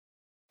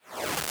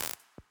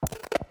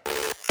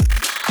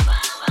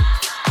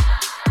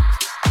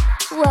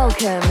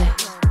Welcome.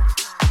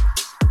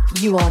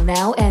 You are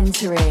now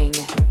entering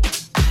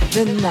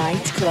the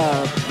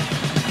nightclub.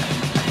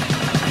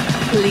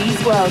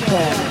 Please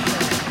welcome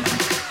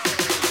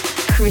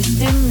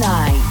Kristen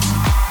Knight.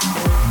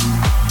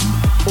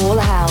 All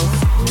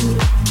house,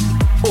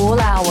 all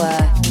hour,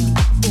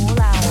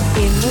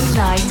 in the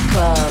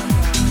nightclub.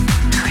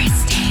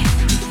 Kristen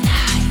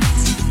Knight,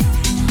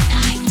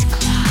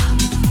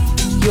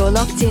 nightclub. You're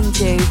locked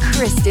into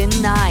Kristen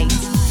Knight,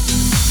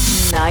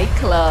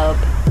 nightclub.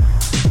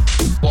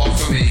 Walk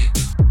for me.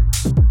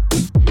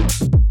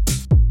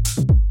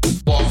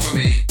 Walk for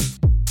me.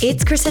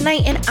 It's Kristen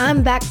Knight and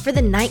I'm back for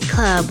the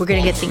nightclub. We're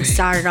gonna get things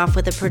started off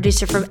with a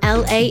producer from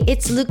LA.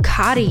 It's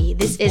Lucati.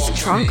 This is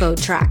Tronco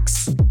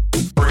Tracks.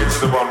 Bring it to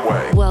the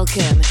runway.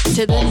 Welcome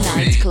to the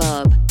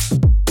nightclub.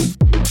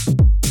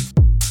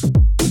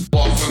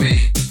 Walk for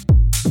me.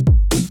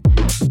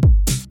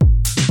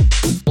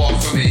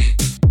 Walk for me.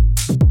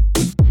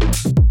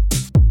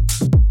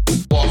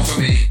 Walk for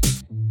me.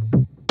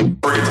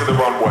 Bring it to the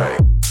runway.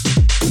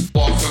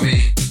 Walk for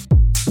me.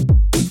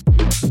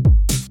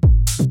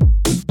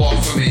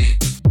 Walk for me.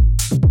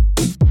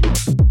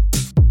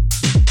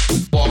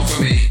 Walk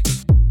for me.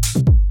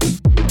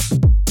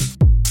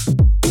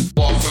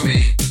 Walk for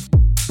me.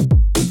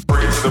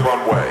 Bring it to the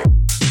runway.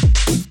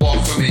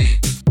 Walk for me.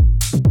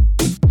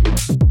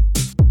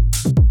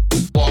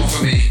 Walk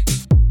for me.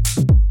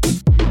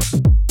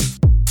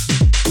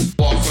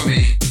 Walk for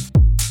me.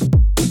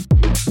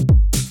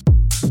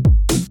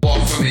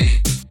 Walk for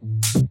me.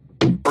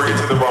 Bring it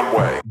to the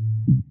runway.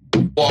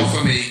 Walk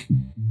for me.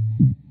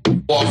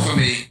 Walk for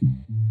me.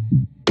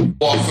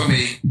 Walk for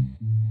me.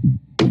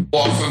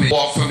 Walk for me.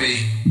 Walk for me.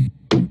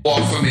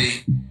 Walk for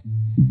me.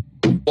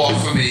 Walk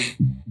for me.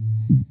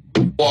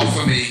 Walk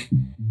for me.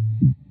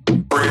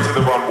 Bring it to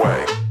the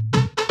runway.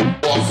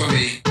 Walk for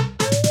me.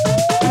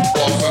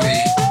 Walk for me.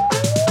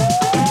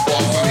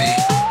 Walk for me. Walk for me.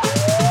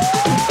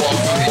 Walk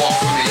for me. Walk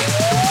for me.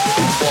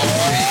 Walk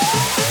for me.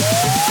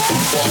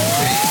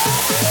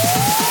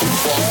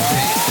 Walk for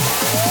me.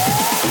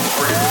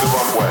 Bring it to the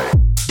runway.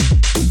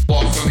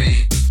 Walk for me.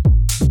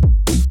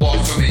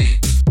 Walk for me.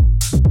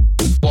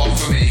 Walk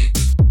for me.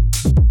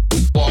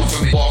 Walk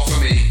for me. Walk for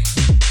me.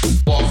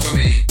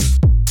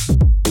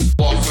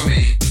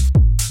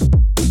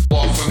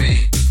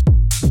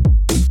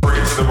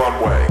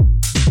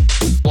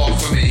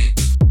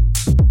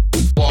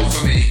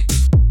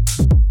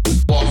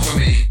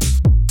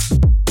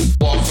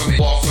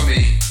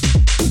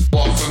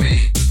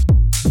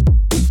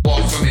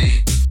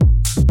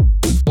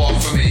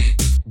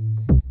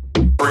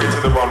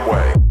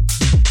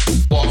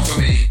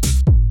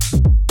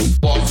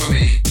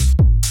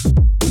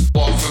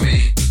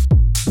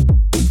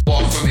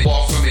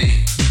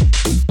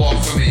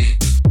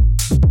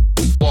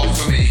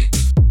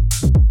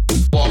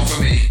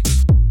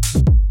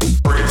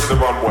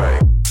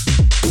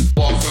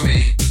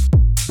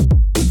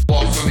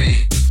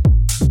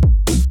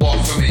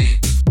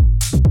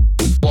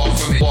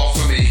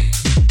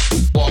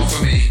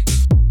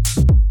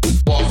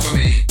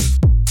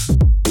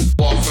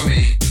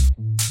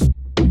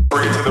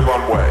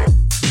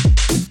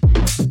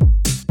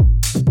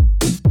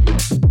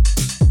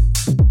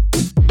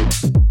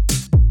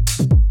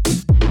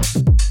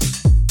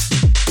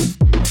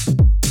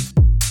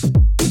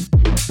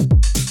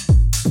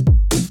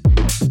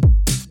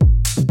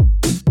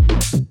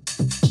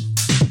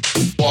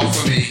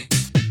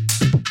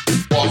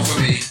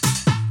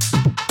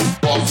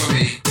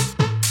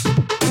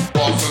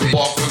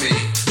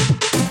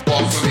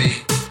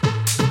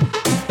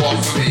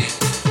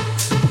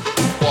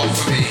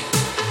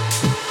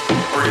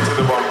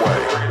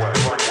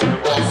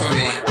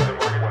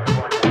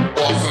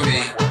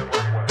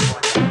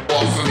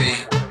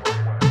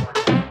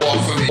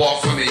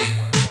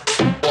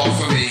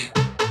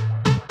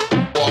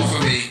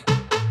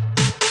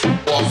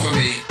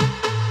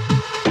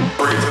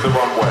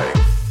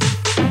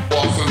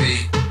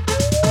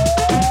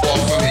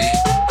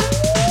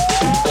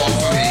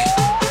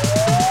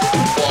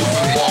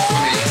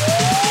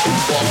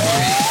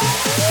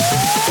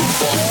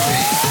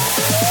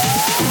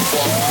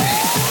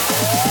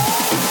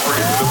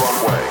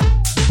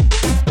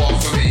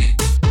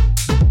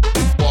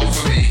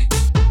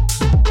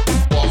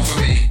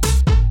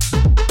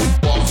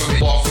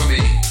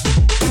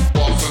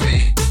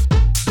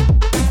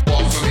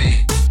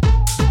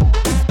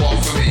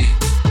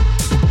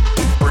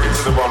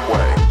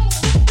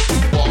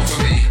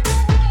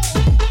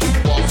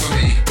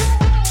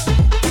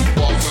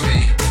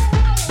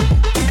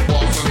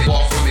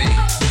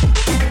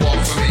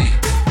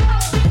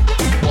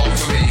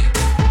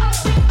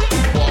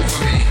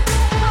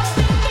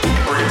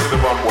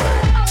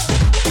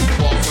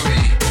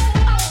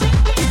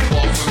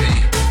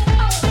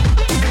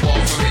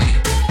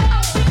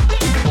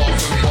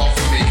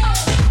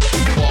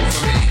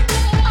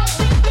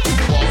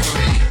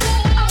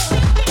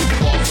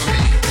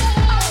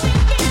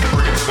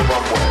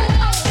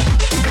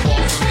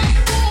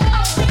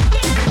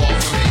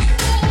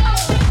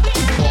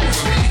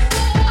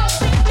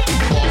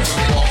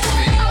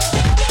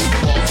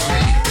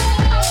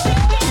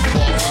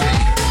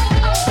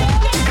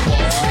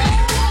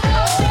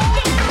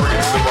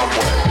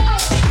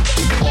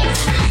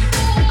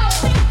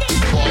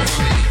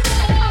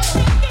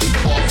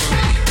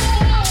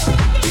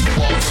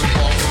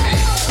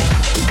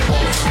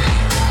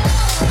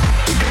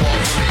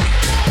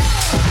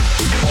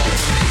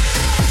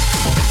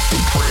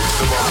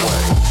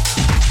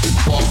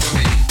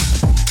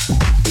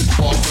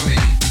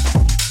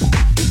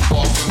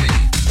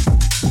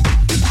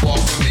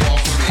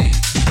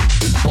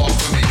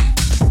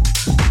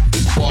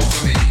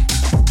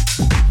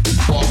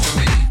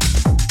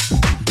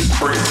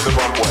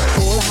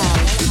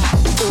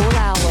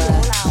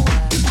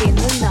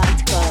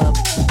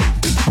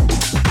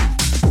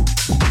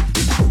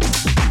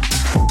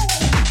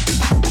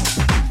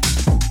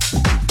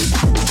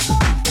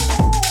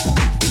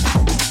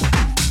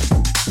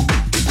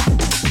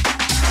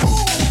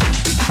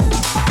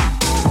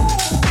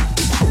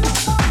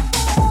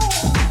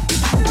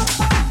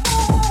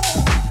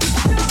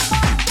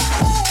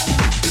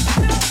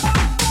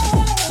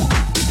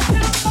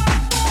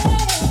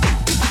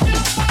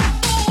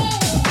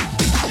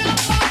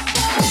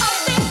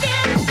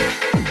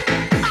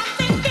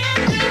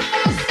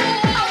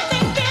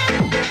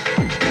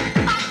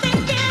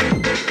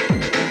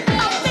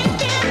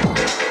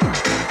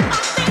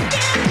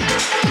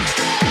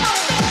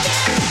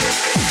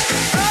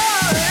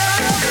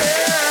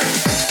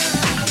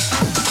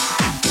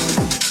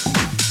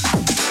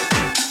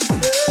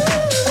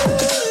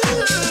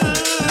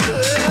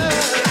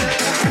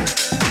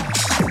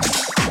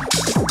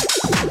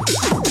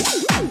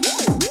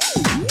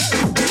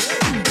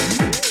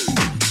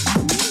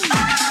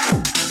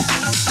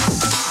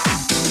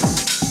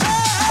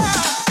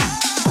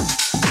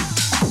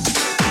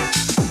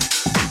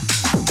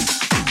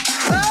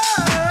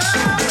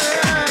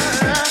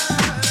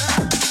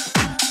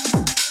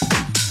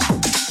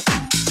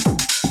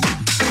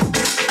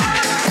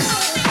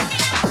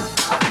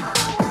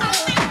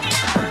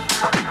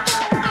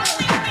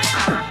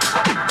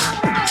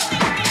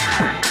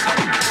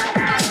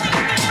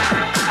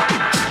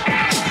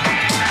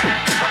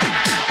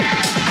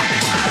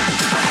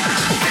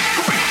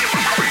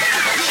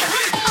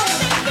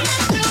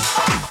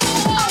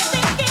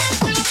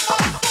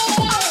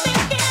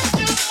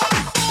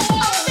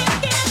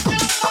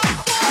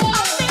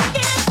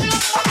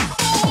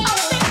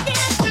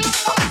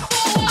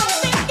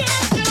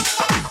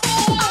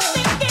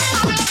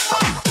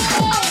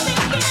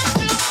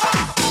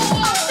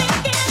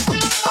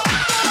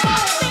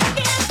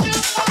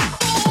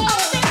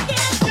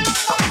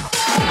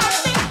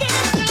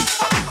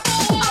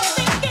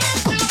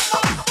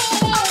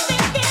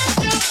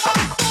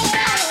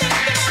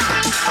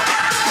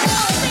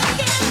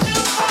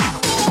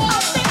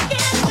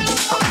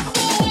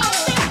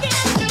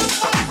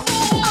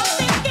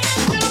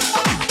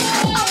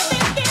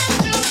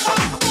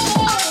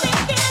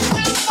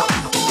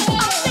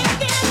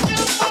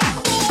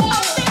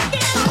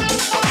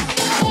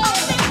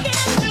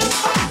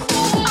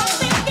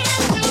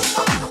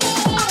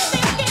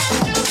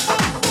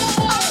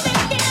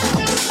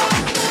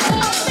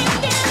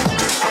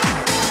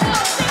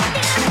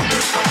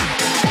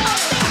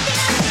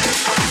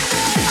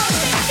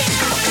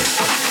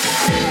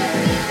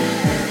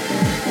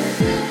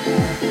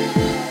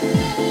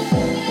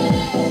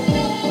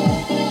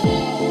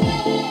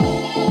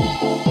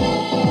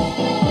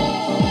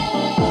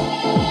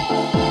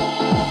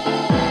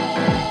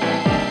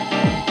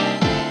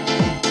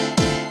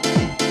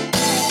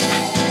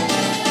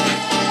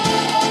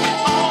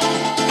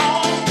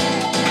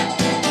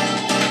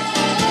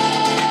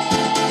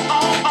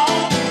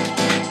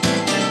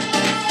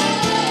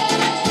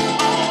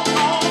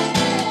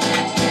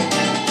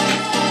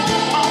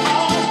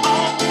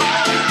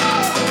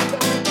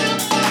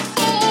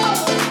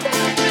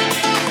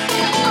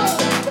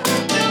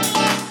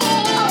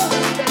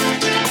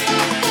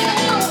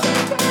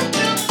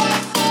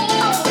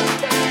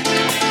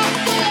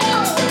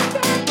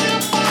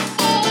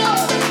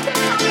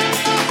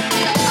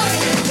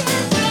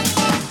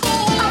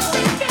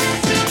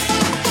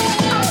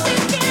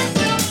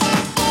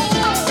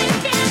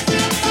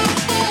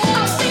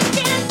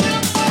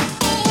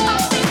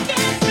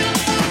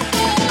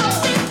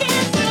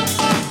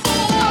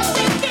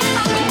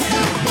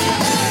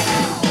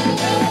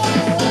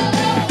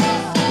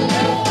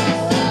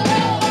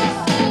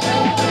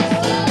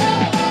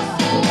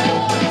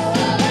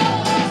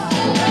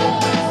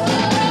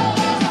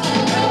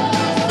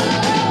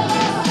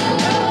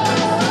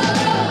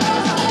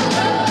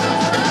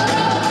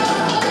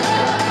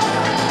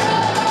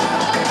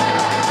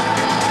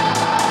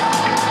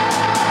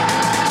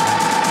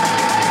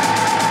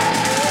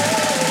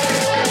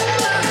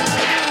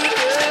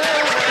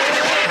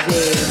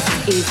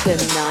 is the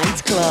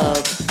Night Club.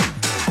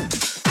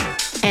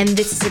 And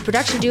this is a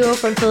production duo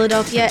from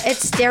Philadelphia.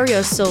 It's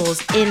Stereo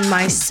Souls, In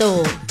My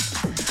Soul.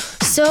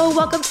 So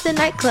welcome to the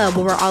Night Club,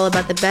 where we're all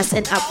about the best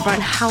and upfront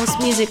house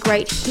music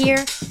right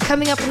here.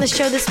 Coming up on the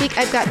show this week,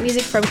 I've got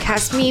music from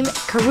Kasmim,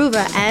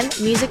 Karuva, and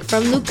music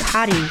from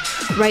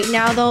Lucati. Right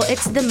now, though,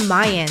 it's the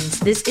Mayans.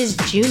 This is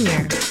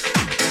Junior.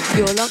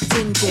 You're locked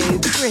into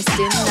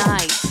Kristen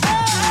Knight,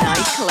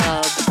 Night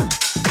Club.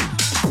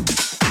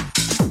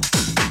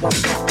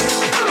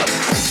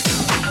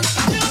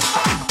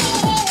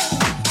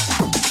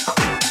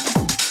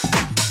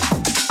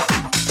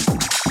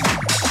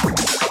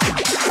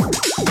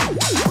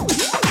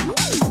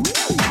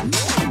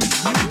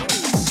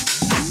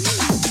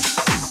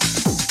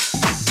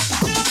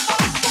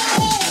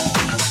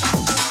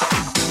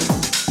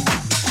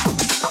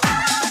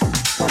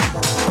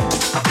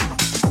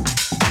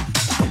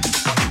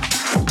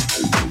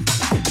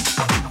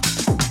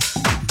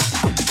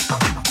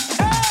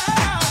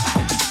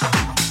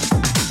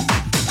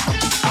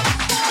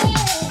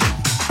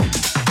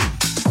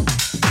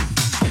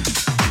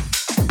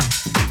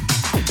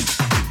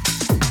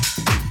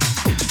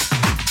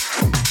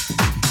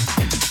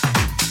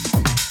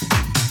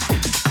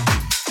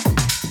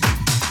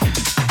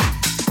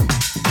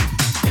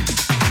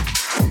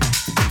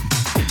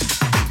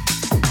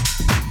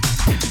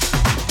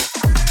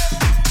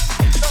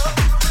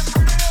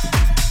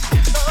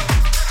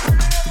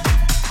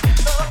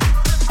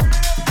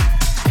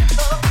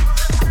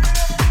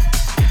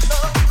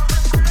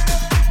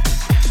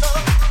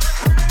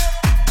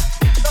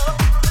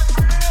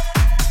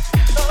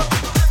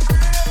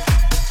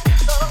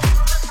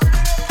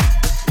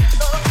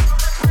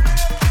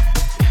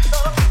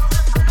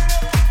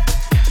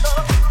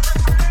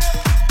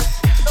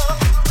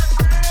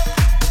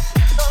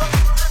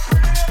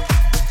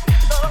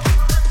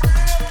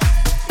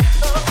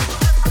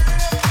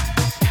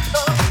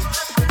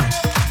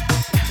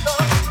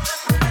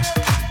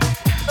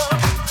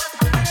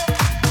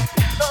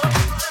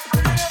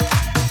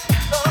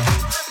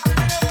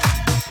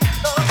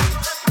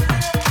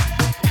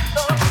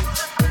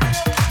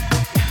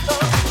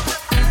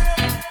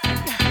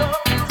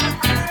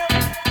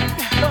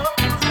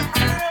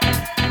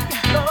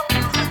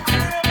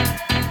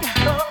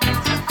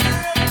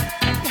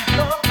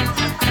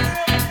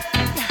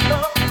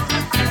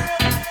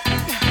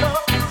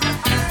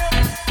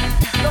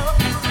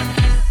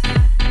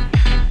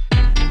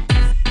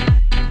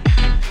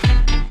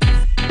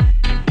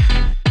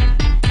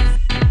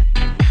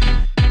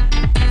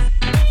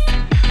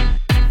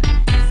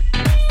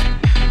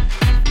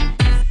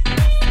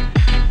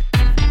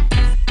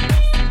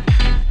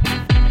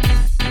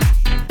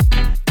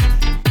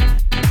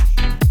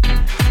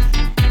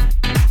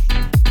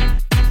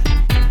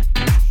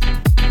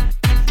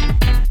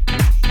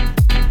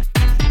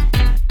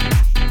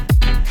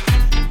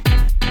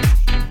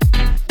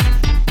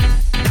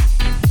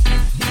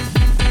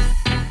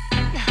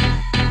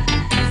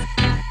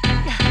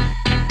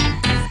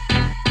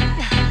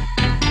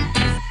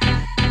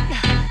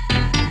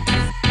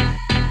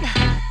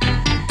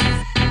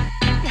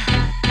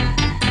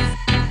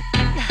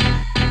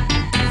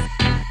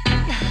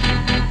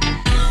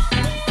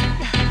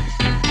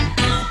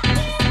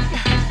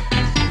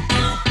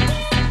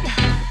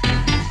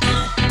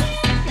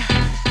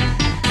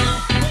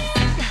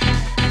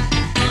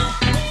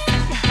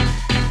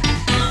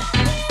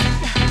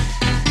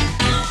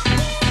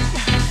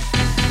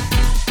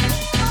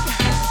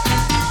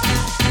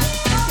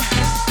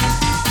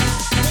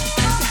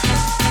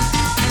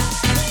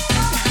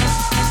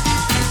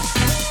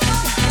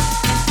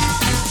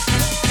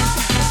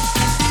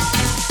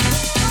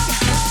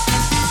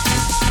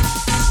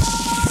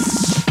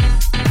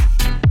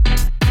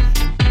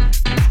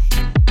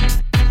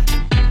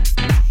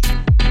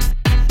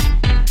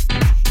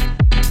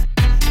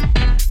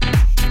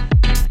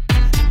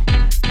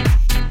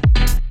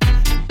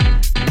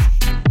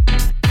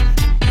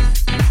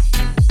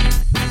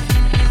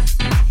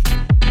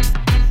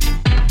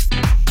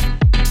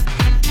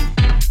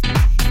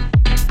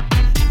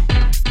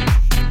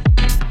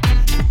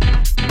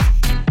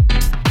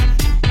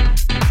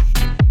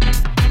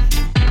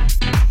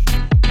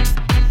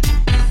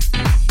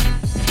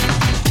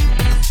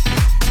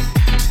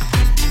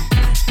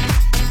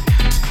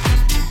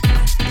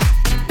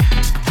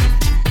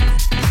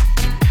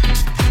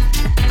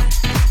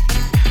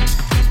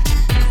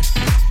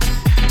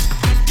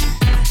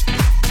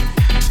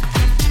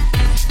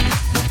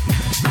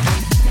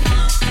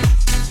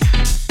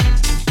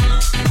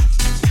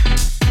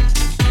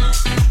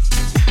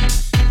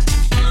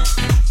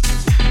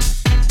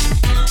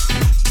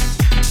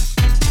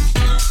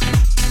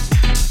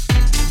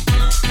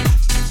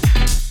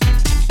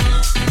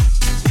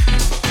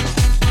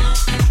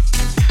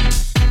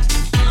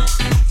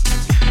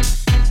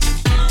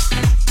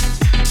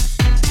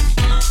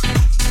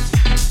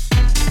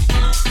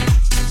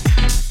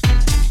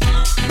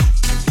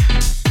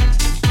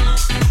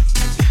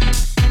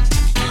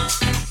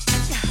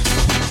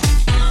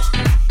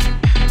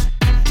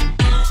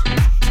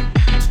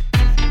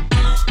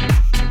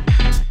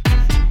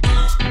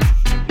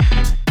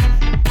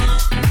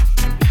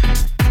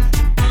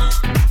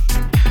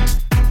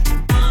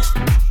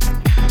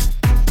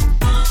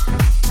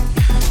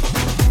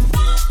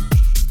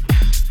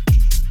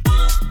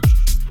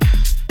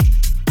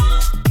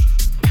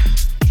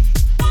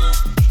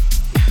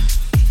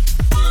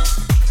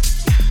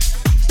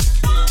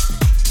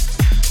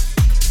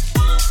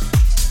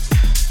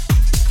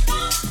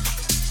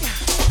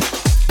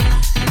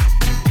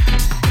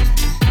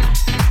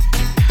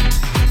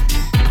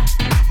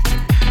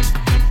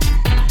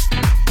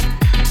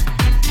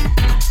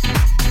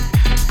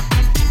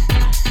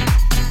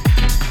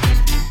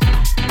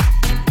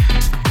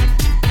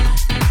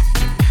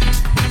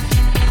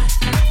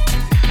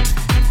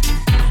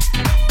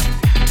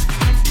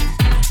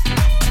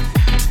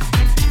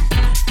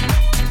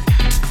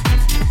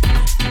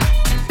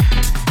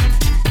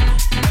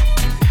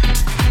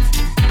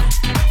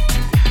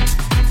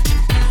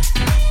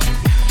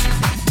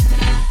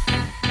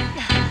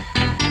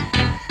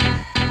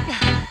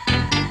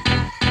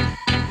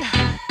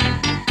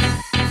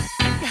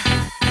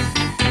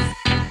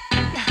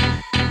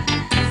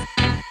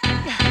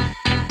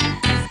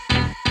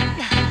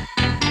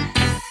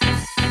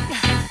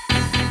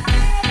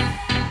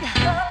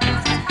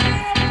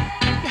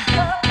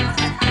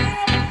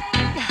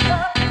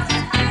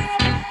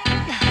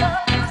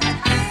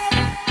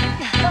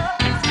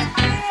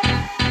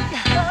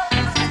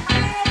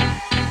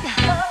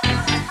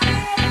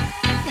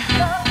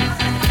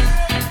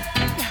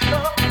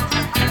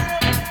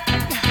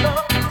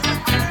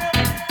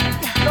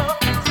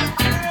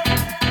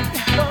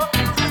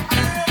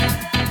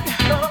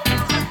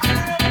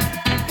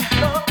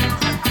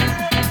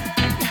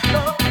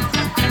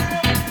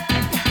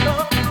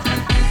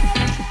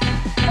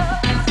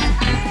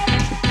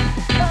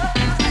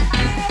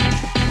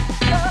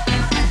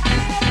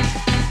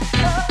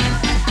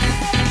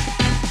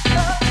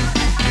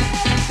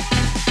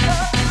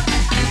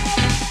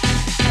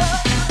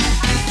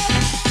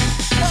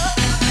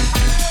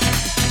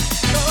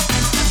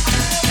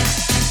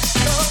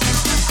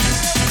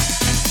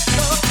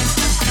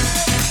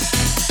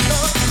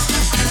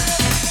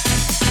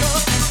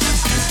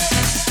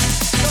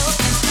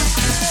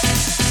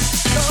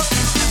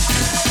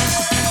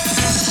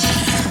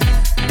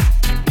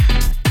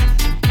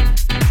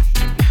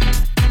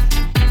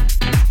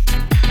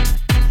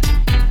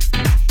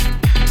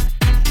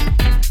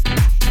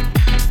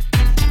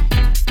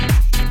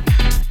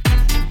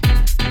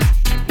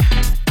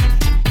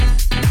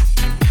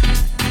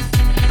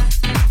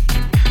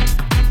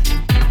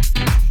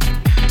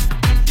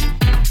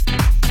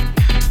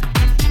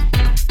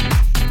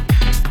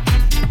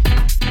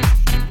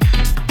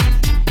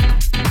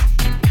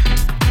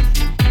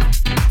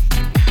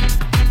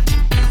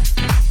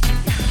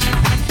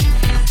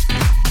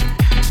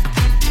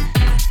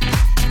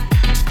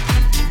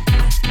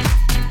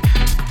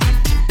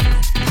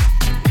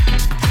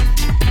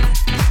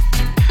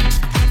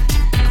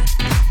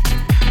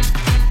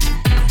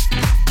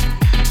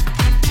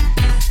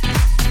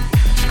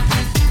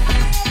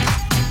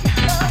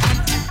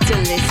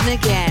 listen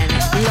again,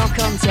 log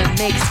on to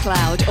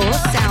Mixcloud or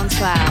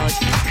Soundcloud.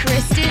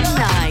 Kristen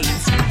Knight.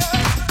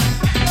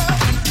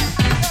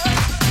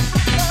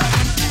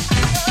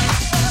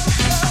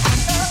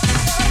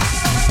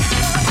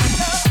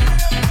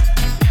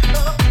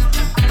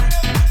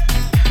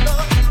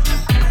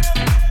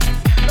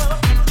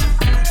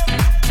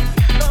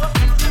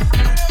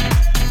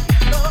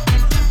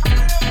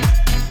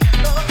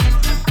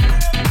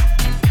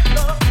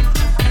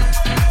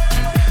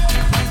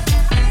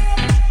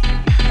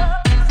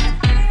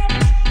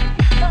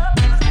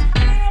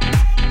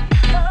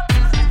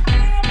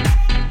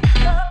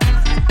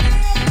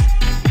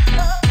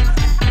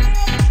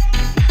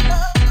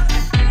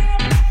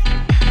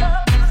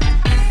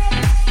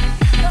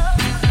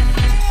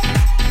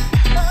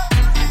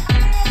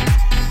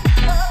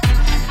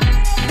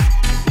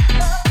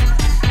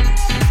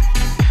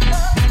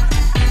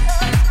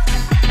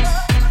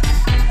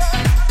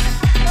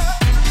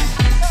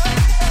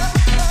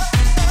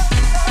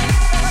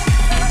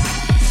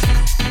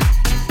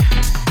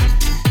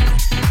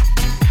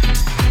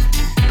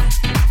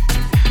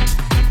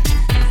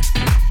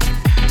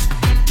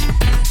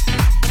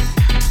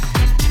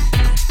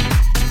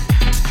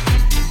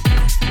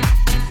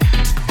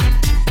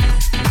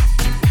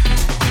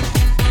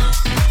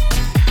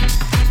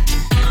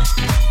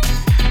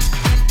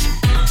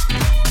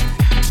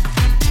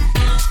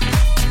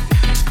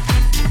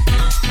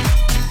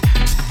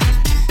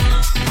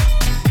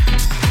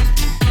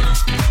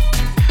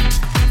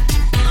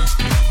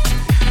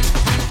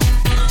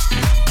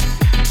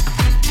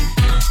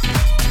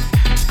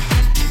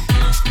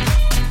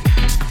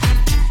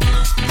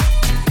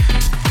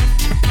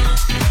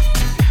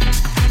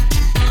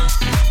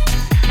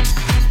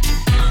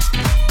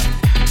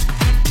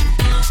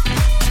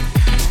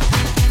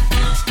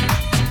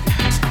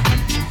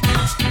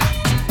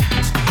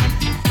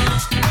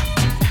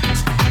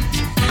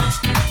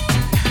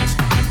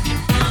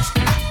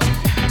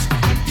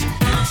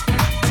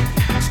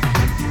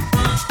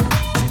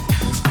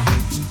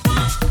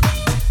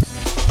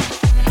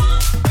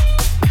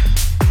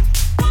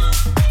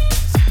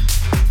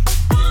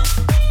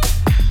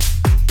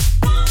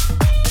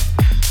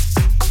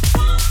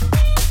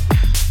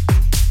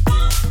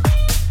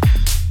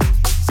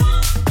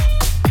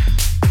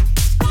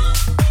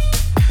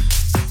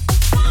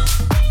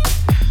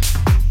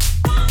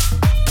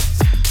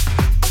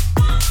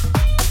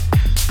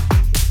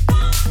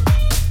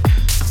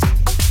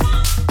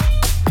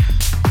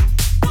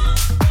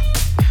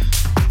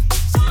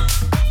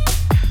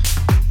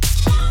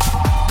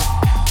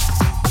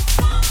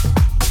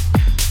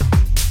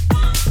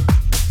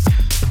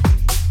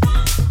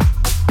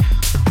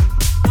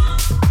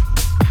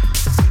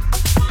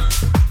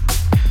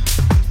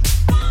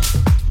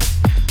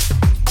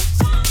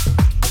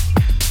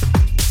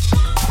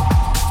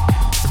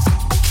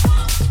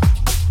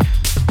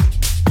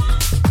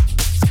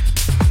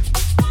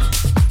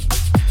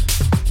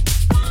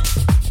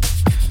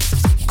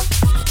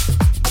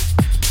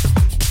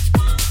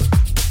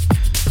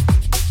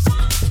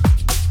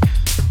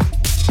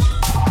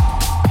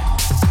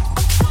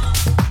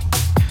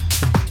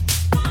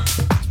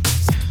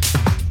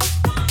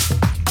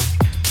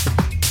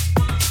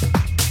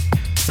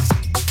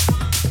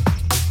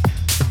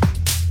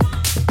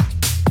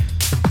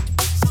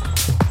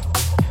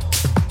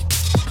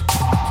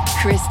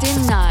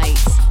 Kristen Knight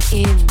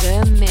in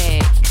the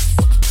mix.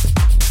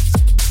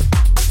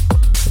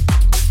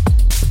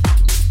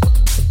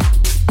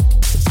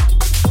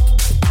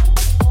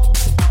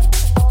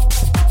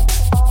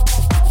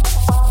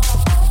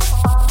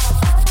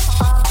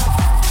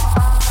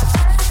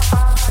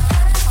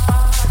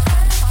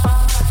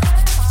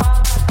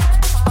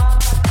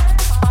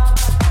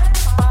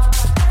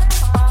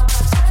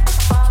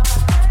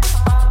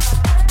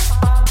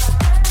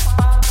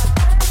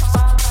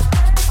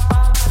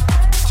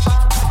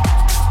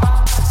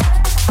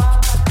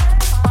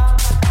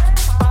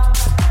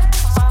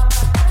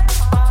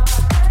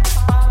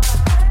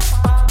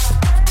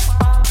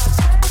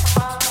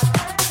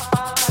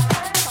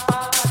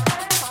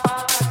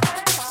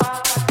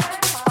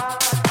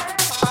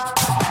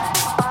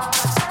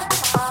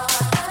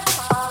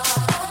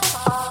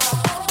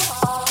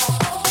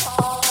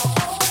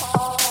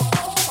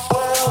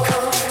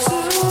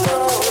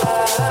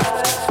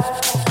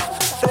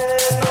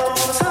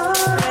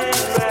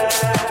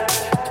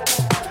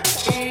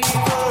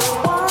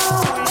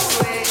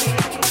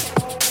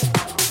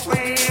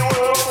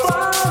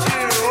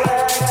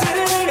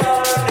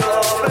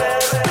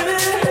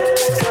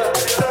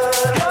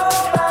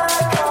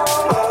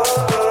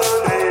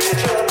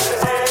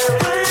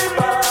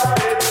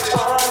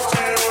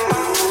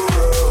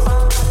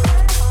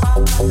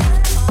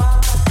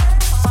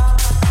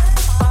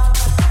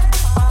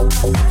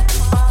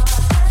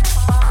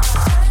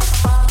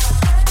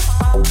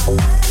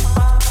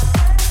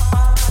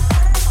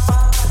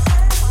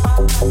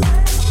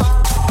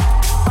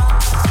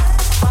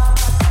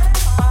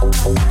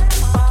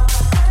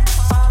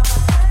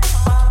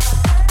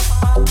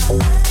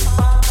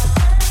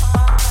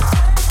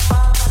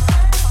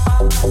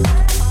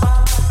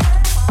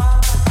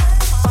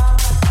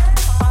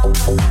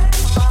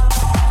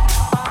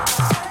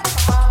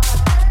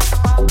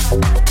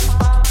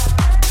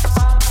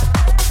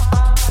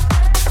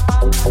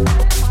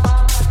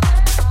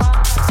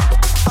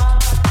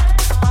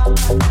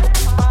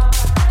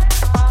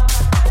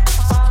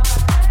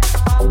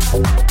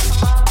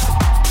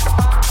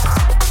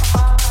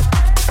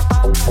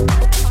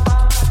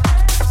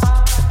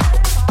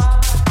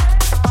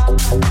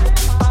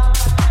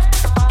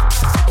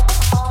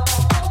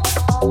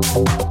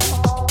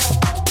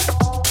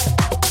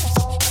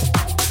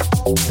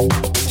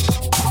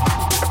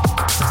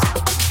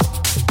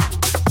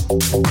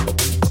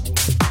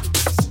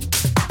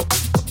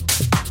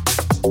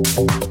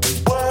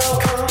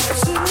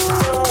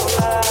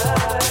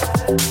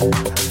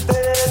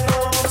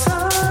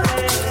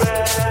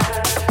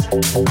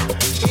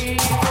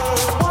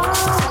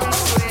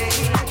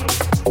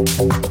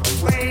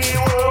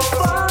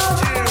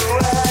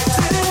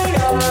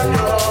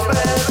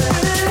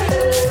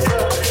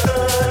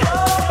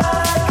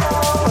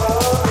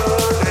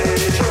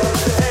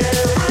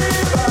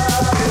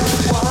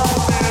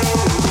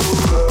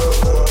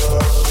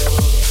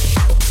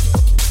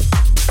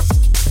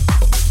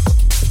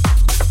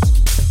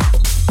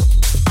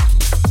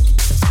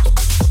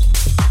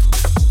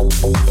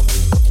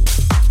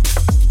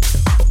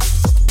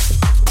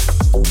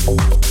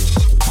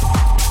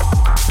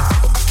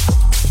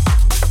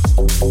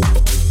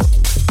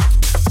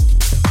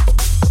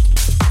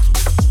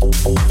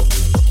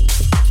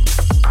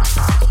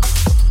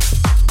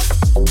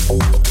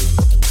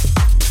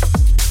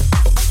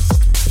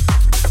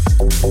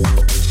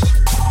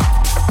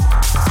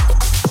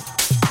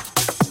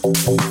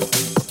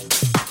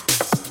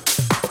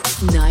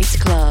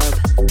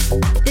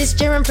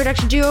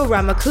 Production duo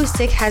Rum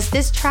Acoustic has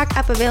this track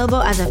up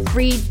available as a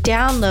free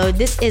download.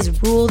 This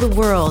is Rule the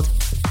World.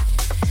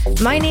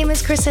 My name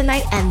is Krista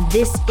Knight and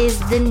this is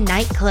The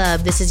Night Club.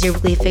 This is your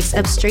weekly fix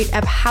of straight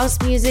up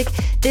house music.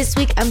 This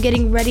week I'm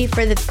getting ready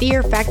for the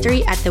Fear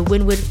Factory at the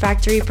Wynwood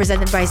Factory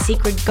presented by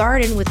Secret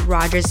Garden with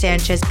Roger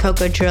Sanchez,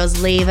 Coco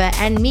Drills, Leva,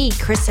 and me,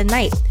 Krista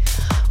Knight.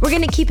 We're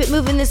going to keep it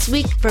moving this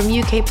week from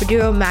UK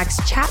producer Max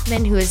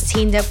Chapman, who has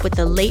teamed up with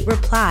the Late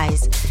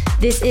Replies.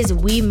 This is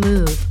We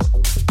Move.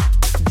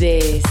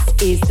 This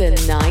is The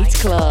Night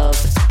Club.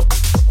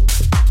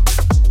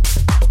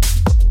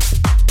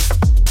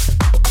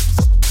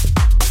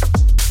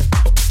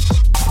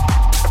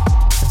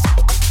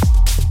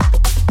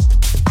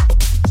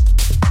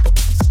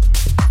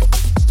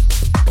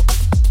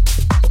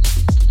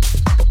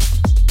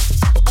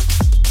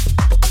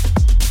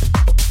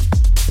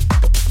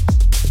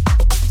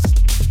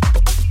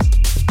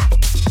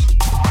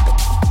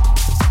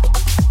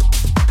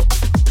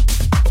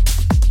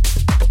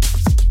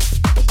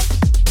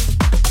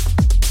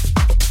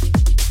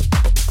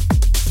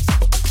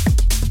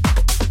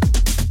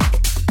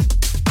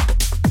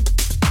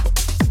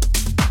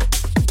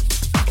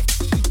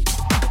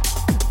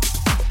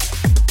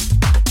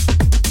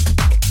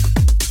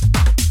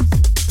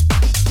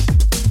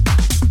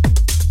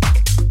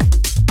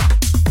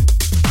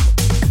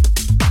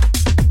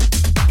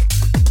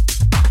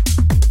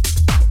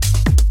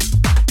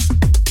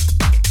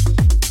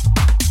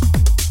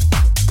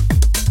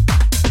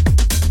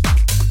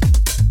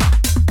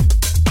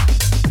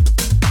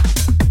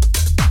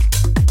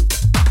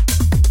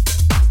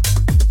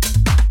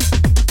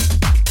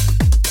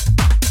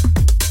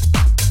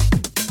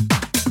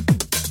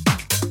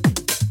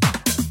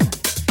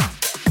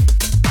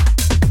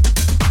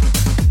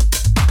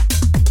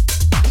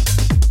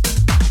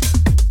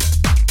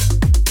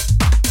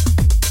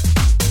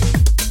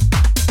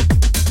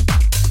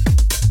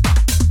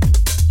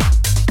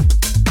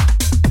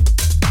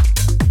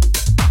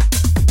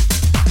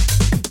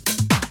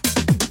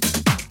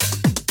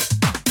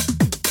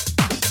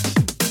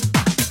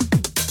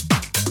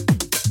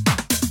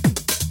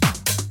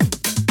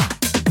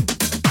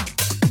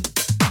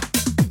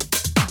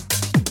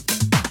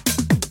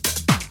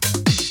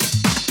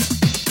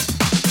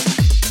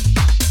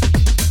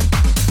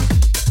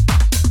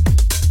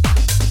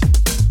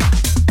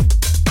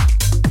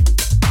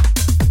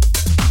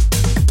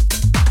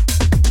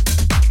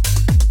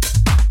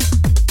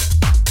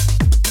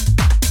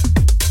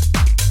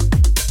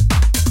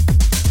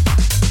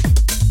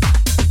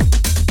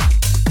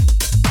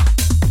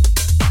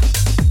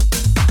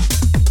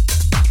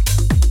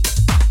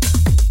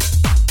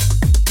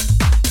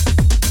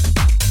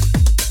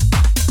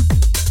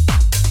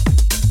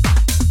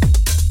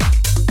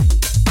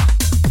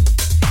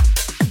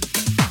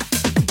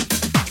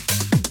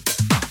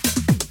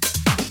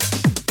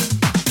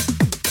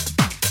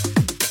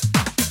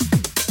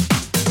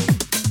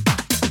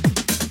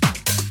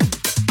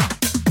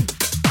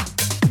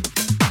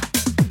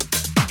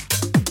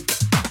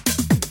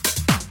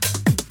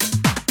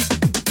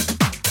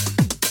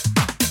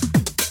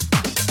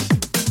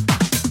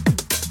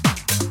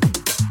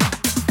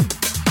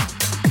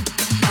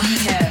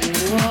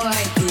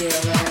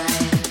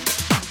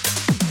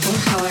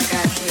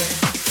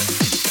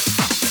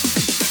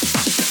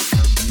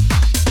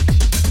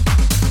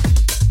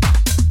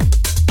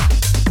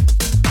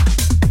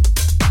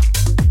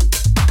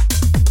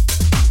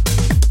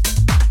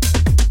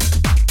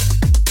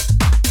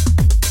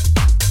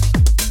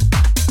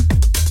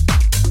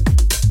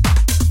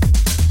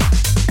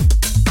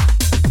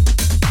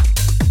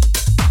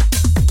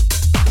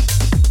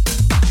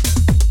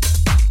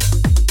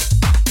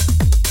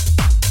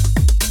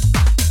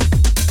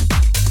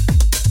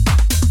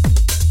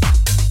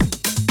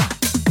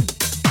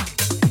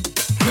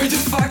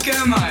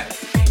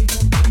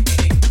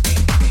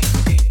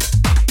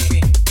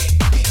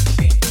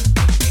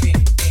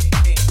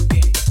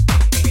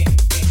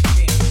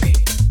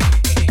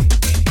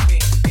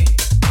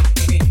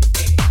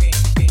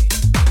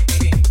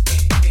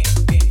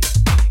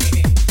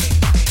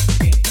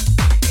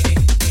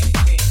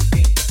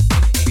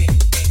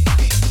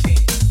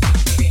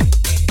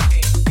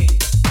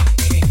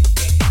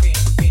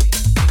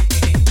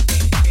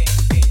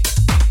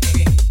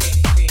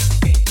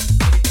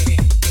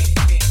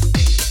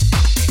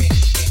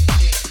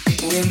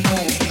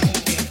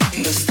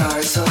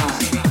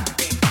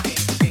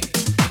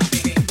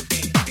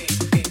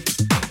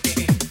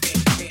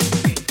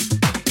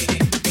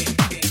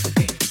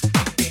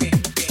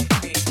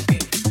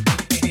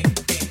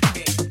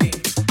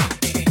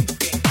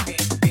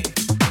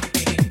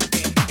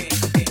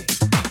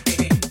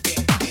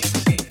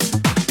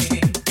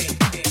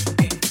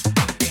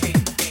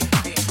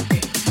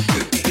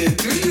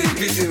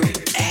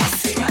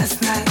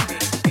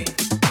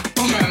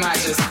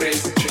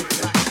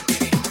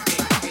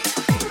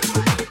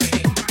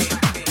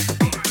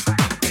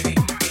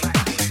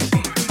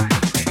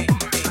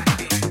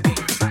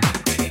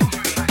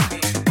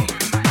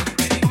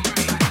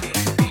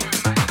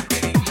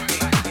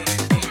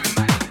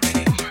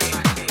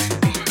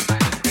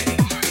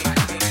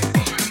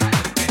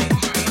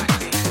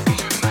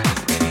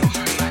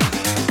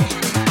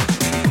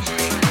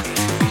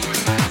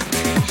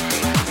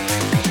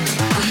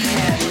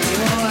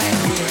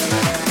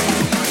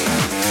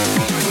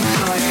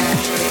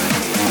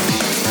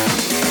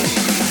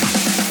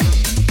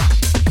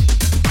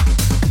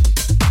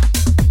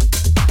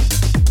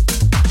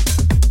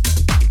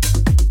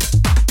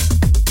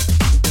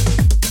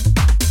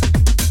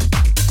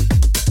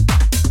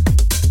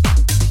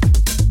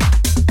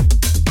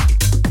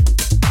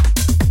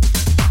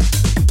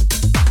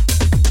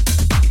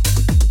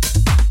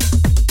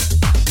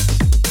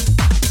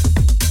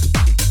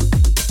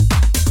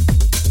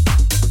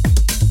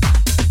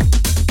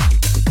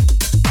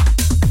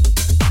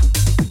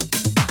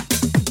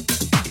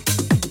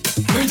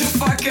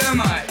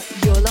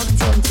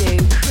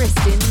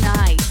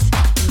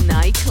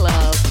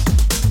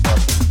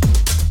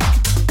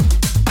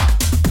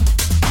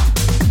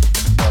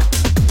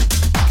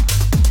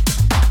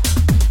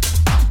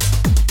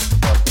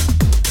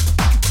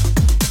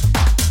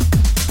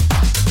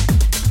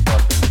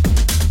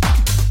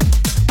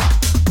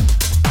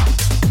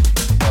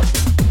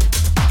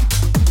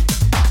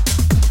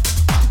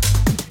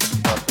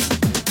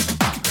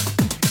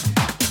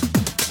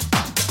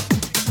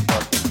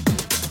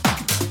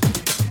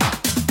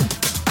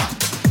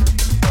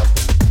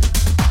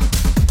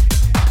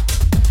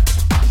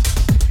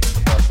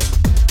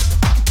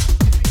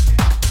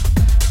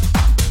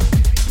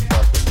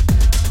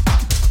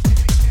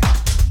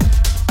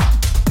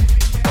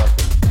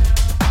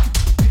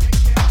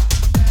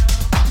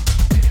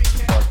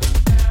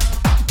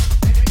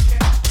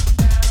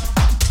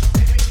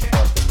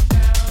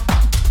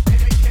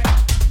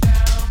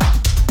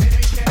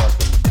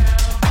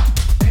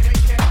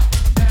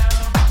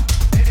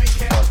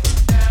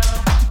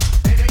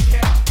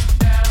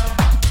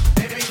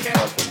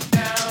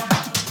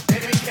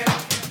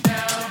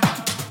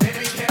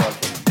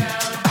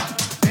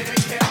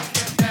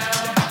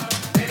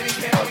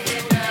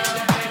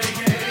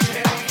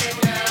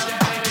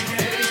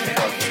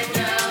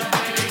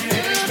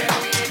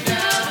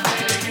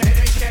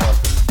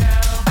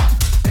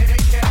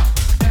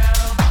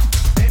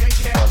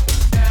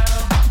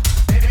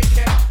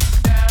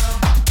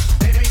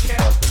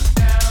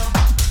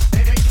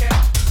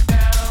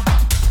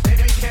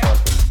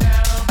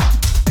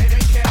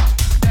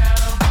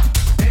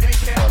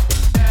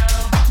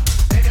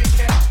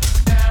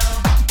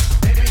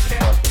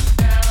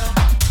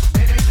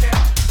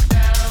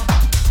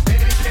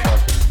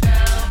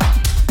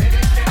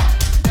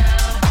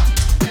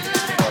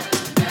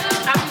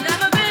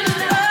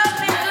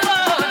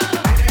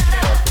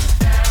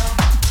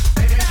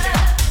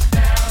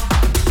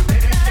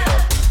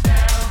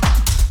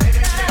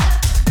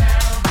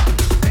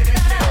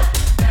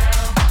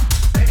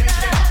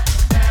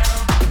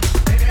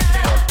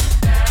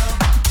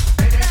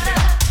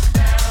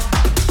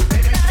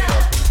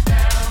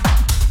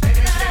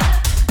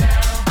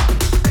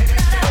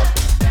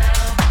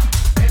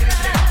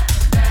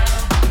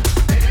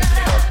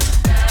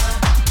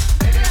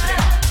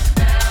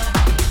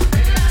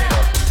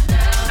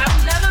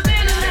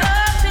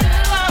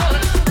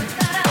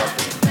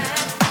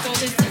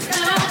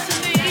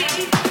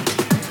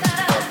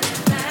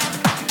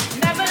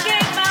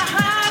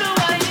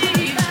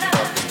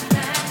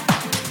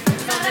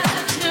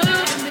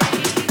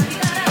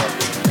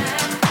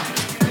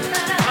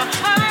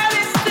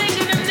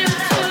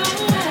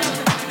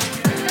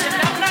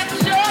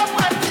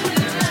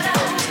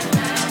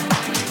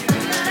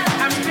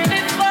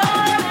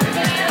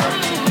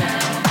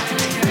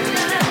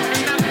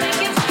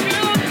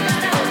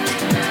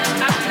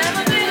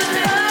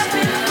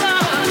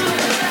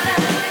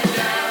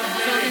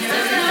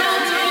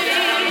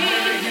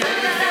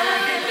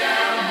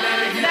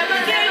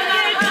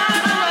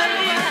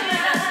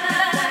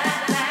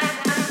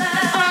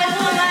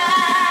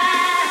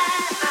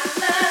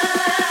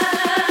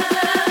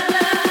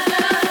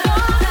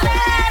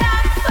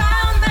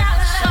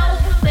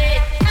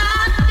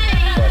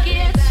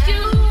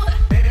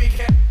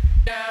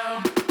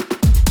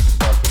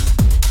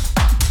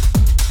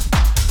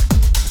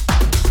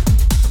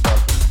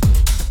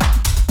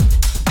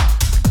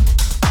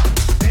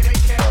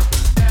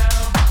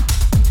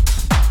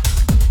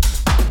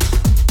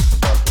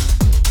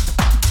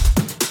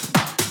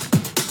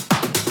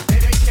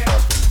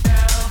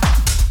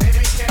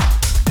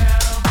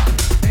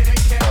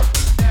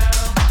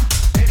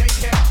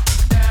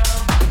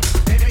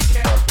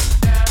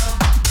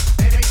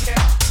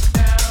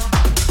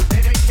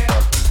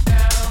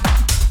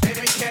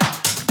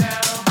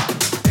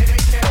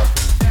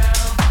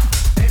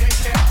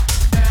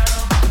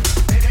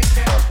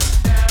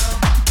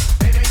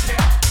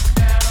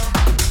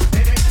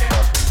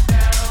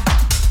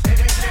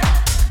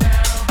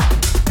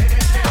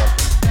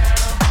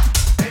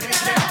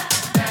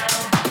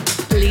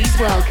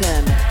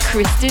 welcome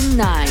Kristen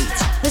Knight.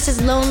 This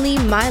is Lonely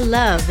My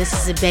Love. This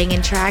is a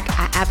banging track.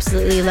 I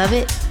absolutely love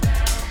it.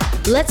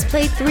 Let's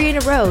play 3 in a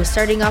row,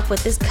 starting off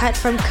with this cut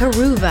from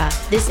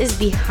Karuva. This is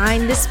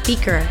Behind the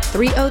Speaker,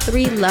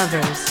 303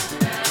 Lovers.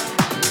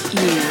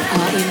 You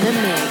are in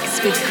the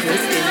mix with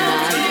Kristen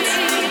Knight.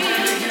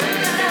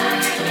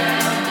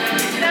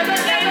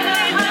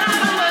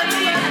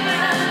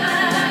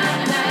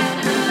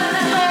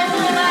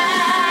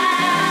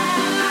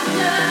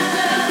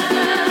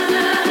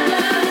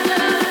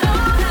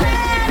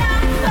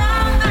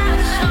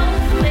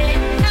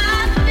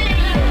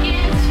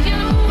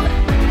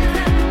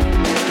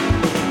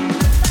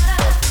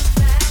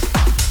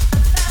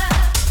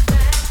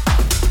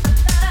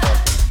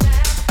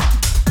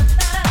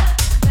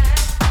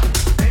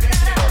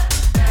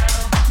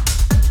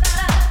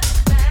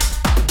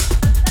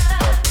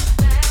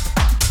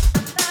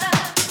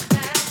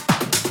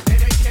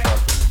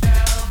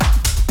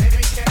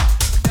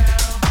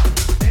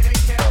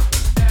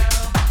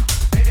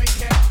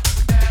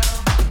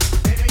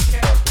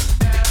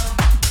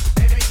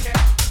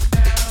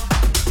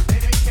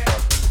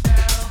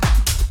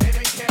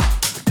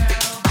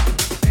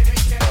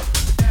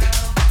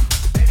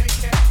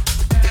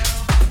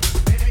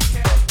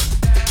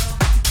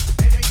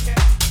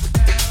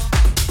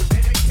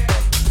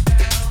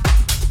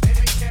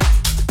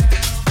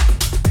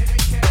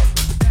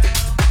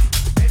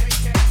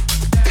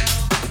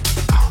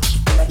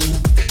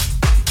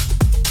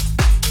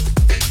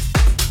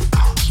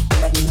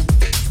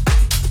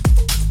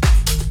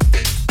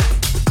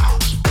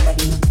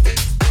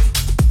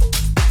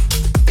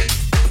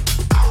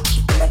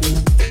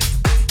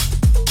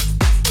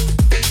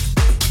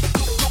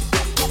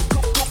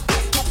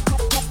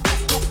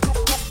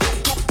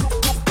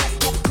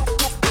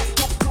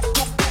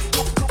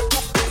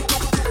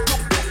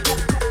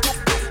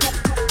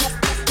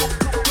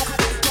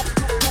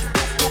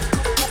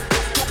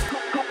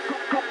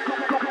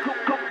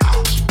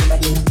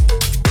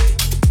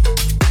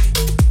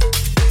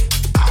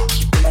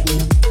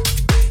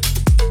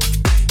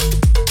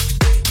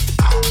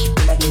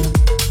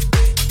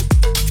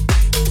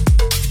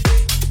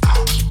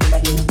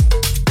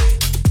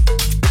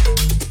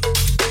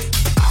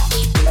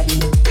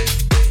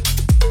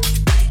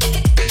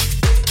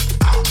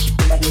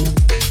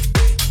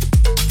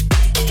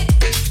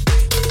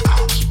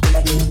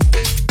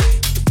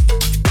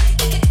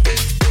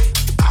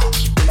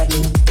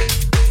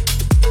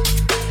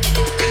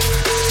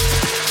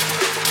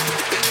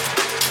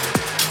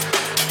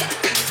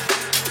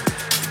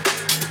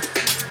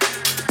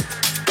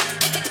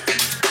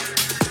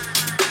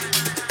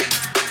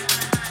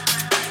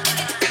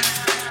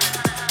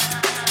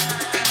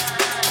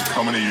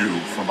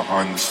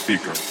 behind the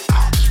speaker.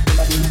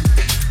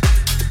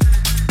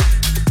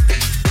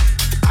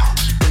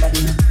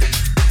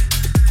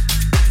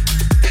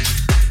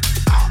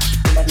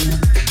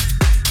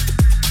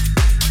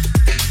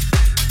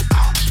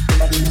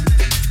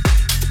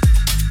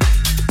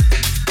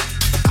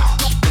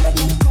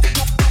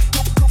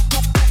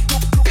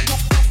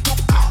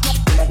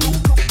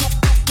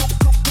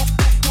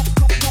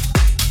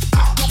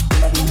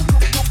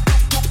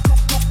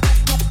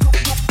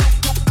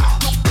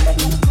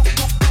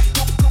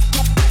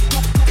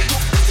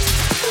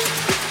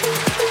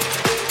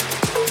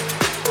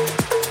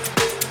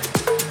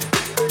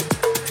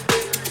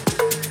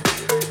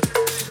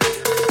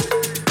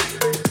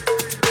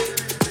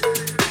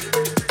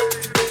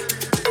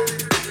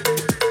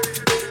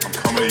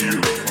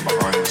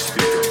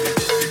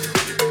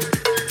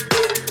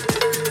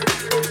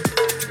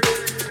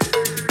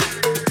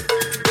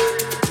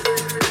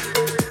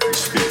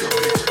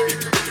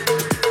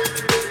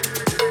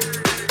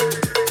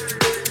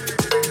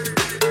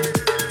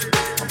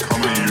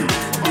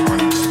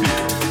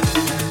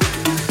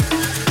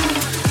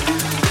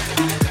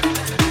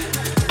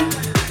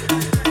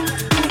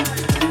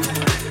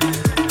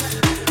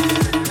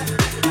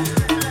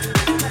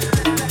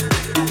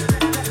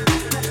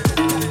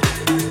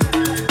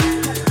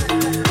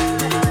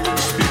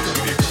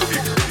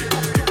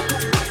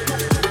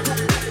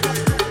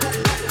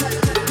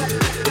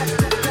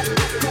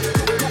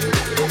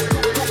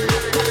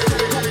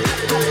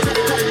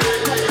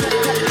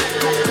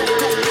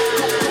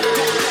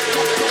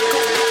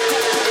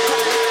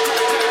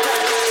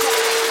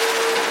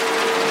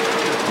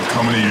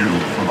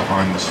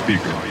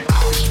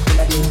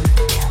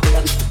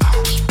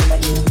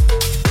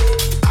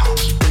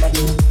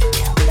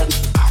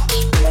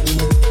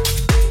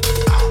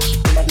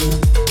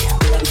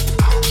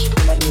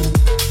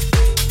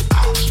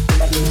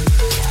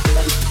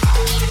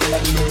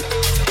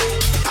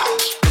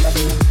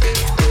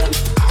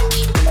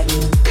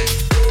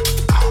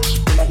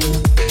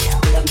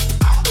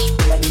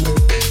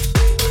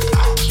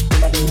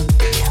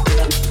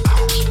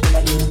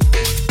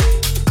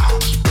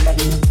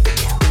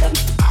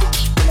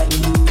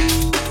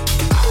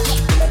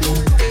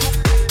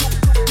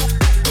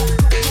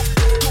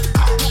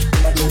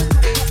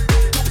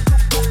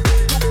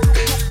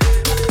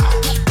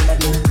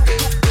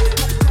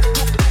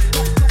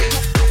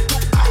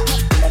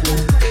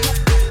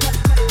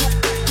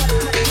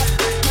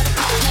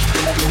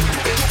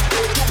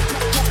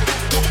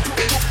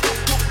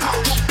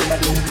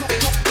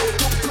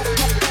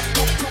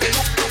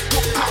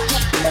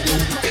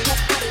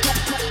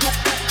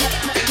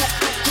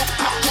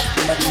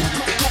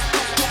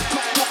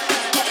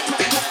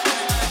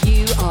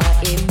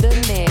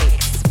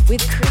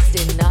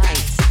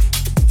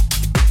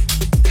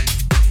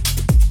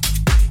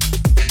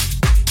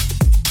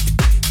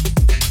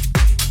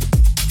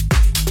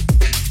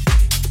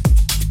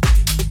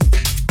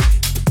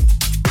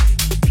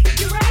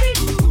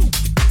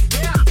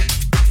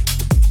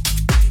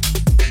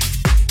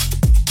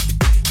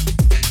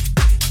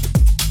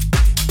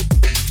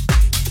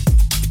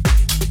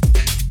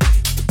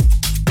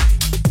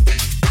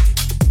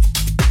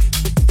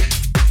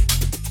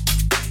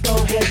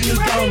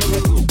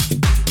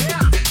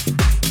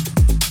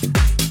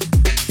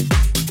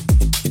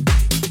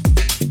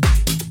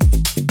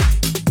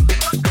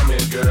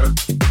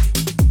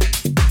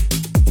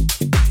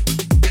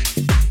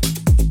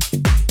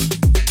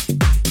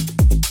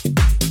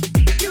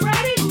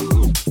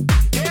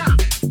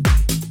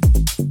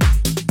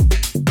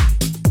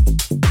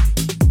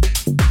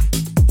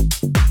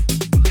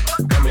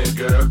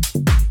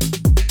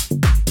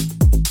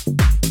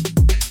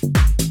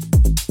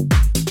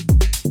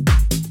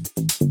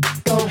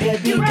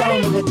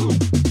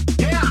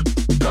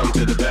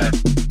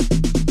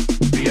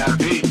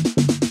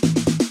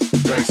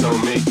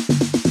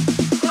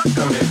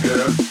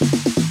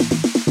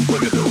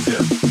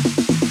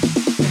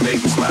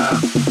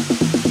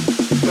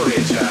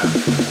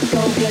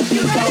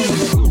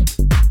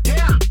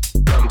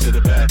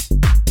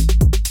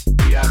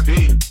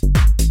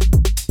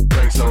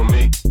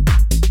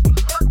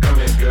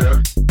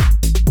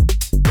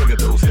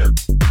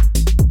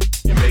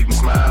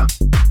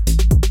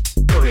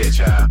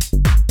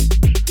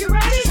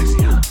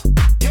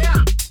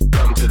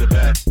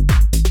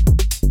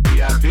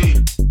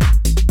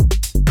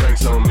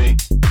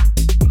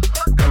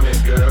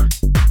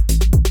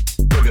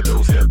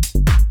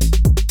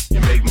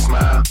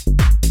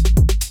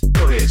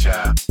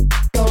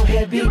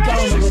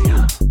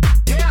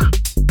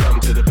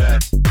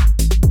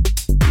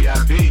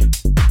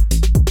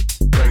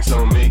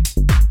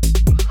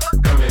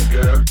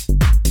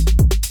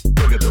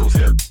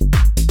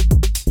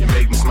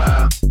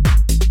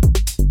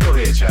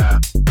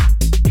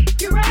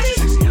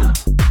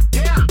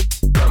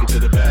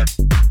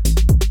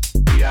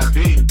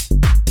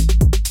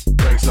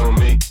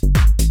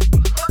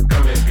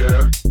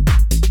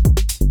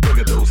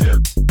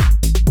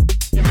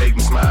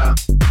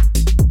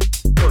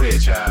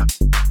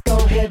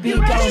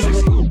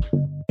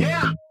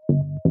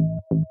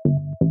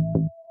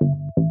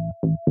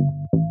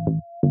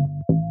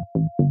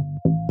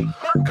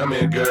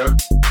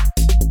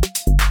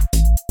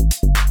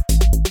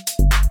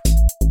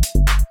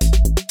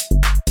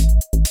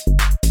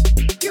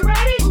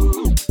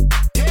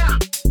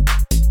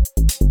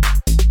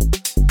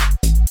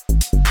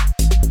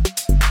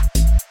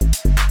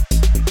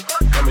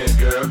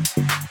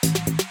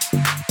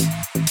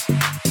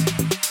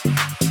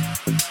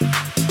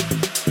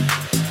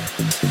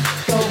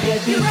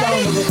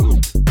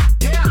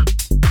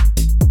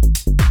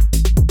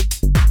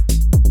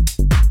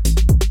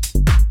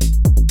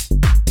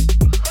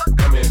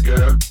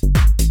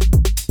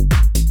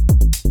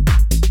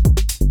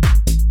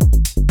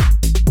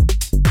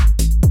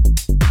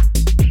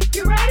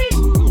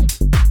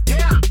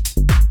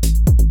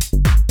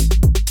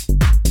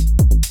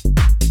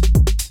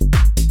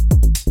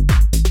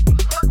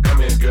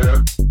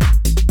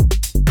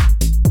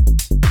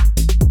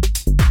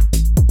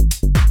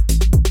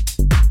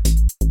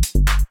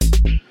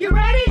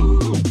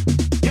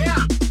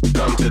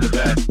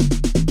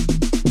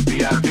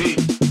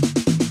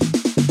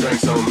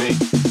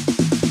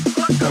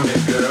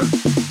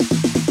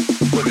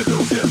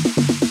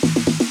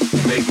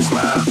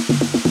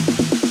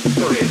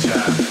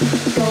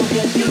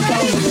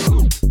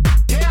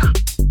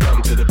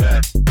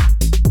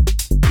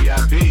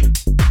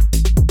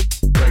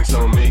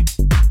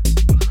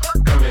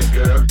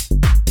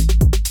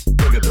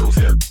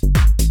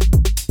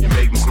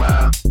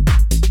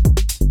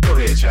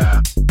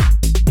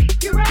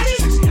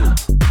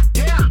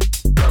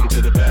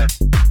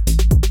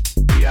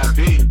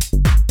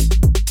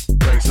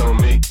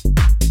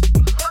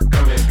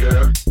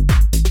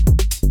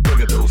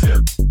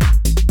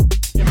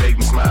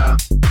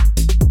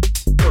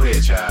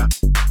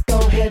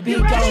 Go ahead,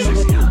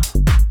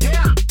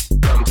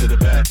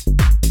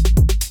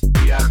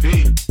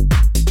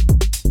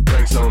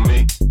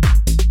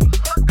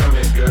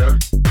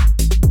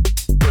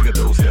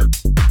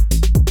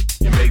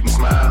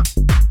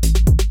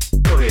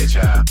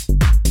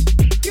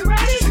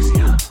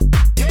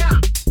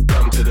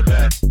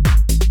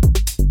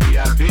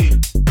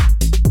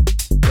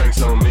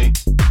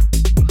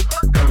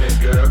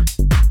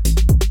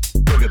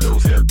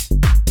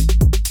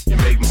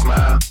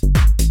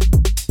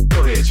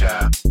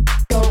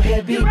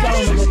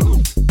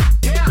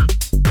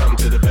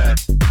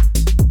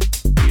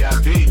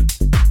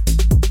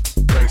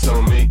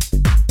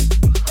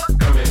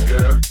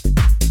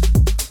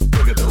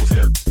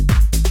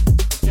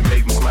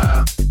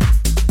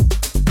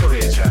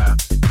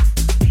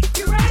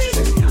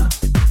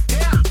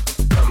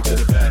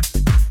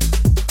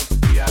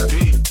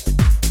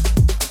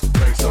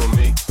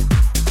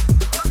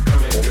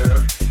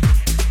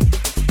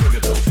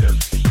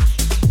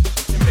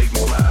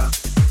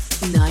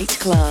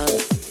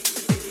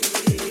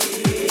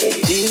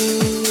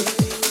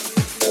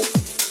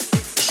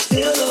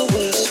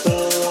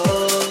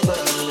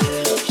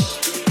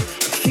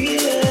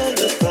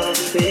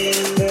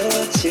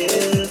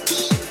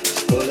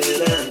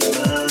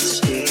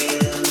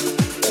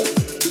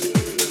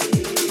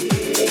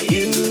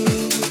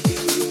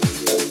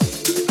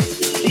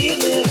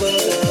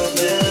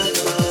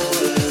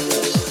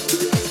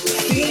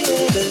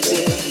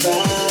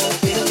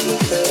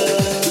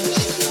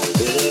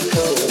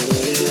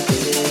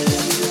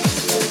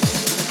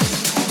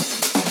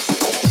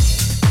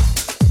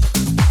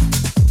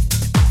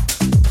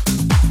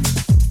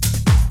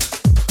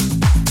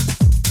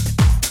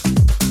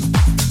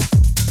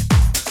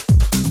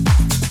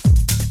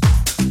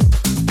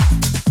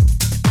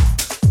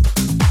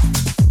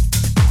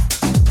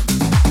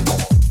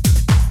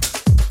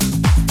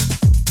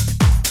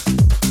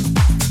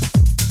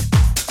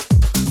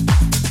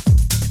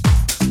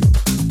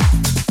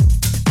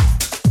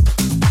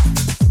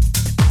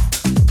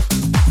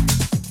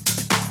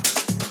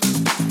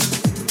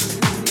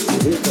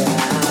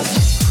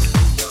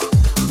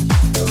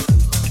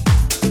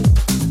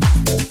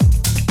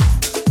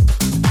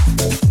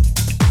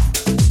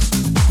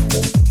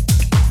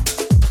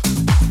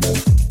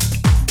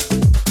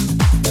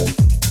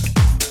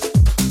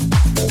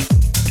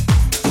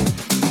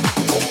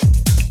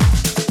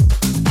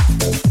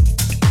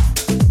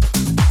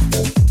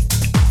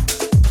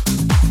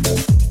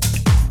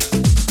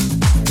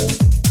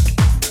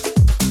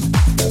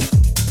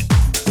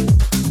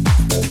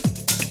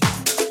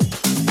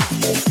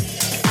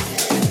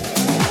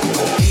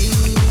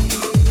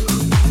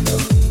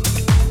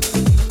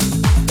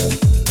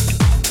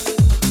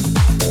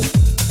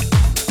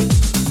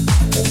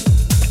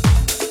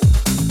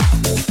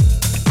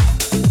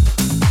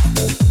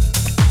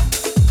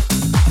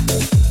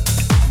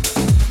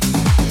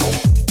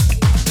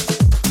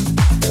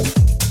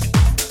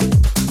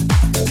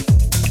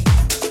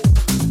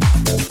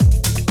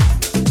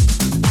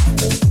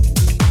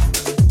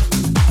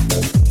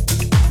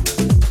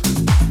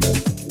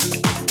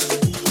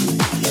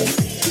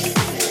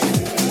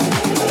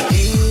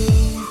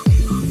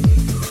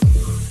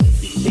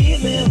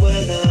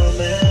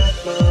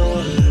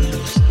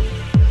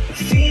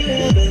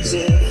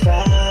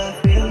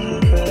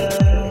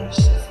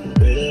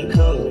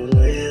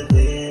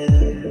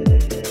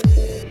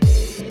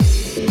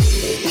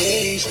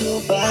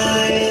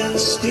 by and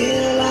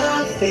still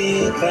I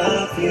think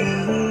of you.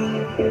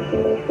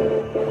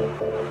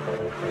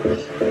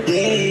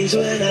 Days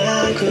when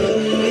I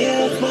couldn't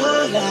live my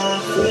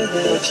life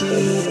without you.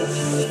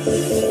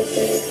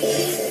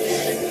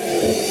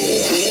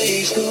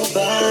 Days go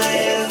by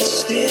and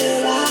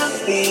still I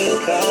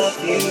think of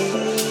you.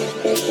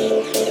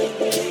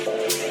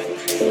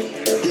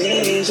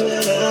 Days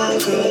when I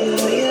couldn't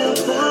live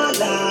my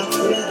life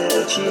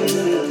without you.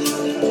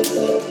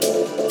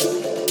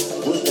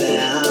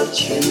 Without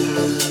you.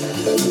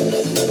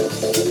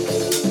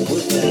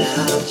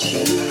 Without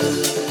you.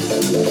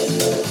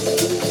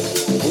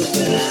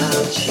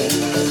 Without you.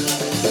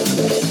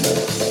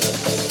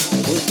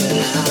 Without you.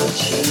 Without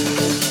you.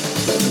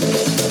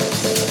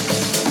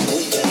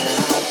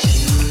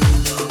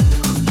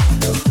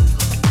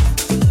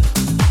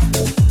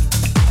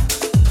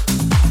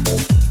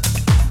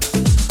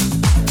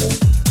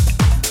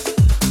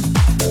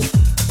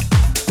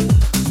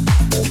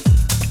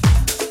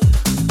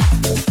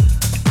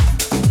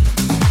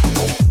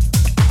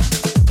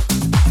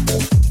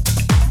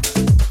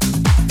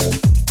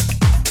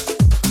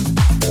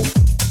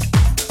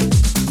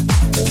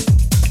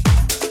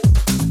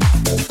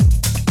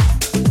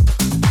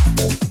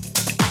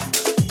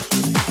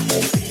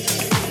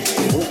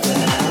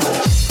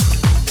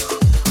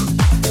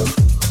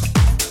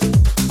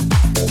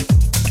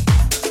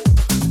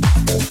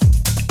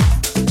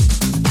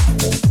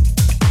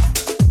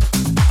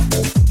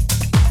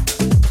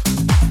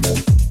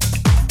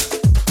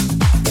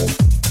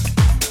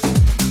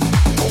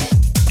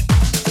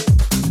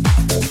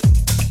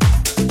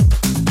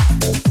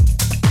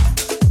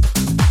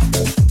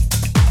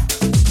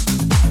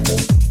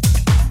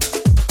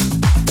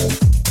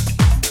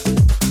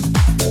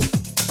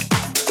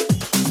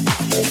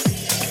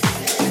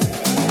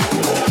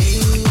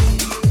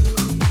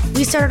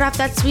 Started off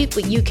that sweep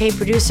with UK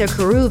producer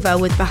Karuva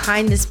with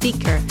Behind the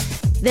Speaker.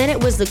 Then it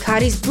was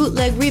Lucati's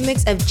bootleg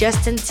remix of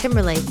Justin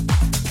Timberlake.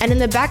 And in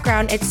the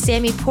background, it's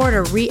Sammy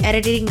Porter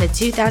re-editing the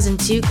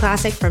 2002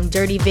 classic from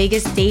Dirty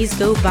Vegas, Days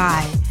Go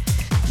By.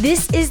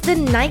 This is The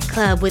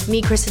Nightclub with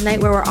me, Kristen Knight,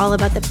 where we're all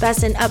about the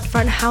best and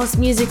upfront house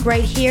music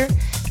right here.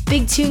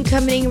 Big tune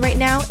coming in right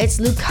now, it's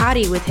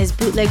Lucati with his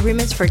bootleg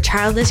remix for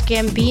Childish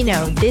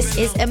Gambino. This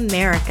is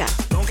America.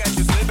 Don't catch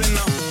you slipping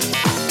now.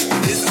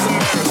 This is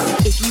America.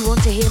 If you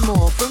want to hear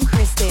more from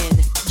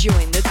Kristen,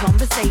 join the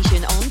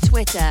conversation on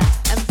Twitter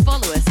and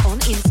follow us on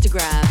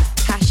Instagram.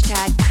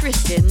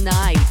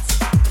 #KristenKnight.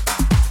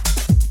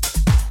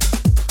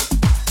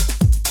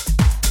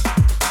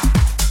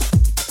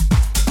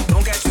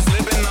 Don't catch you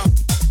slipping now.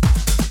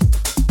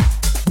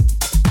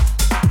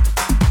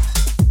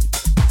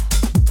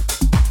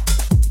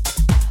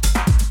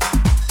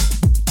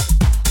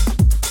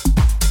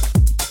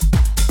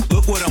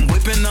 Look what I'm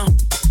whipping now.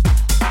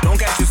 Don't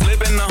catch you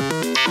slipping now.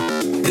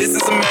 This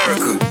is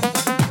America.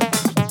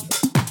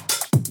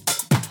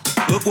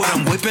 Look what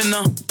I'm whipping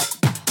now.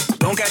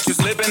 Don't catch you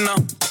slipping now.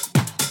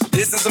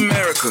 This is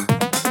America.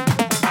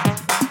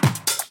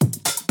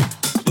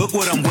 Look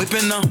what I'm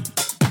whipping now.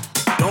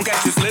 Don't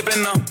catch you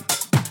slipping now.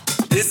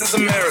 This is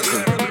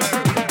America.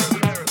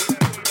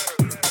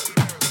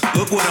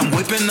 Look what I'm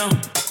whipping now.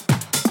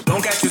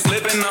 Don't catch you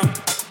slipping now.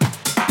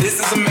 This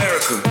is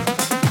America.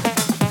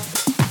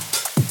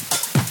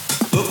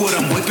 Look what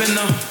I'm whipping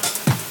now.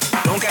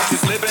 Don't catch you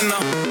slipping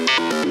now.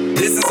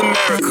 This is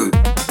America.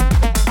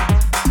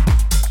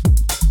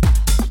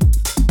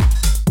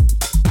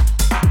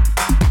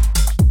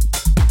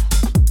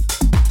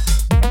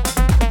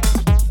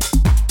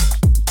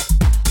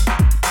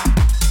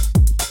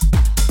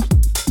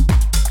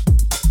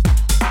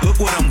 Look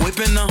what I'm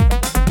whipping now.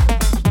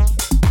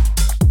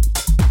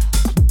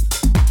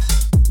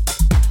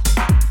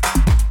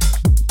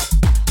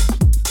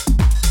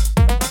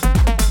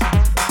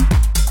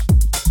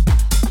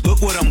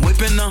 Look what I'm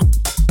whipping now.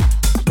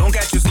 Don't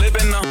catch you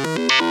slipping now.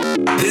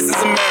 This is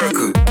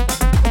America.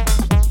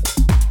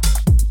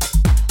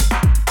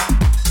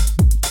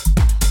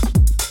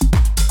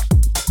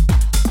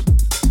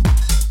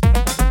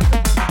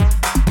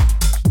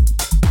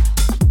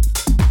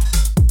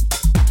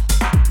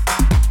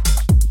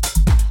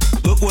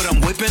 Look what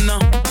I'm whipping now.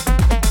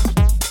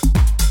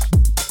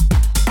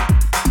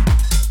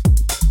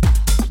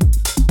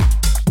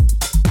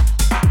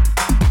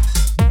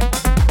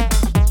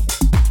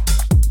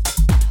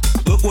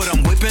 Look what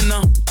I'm whipping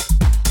now.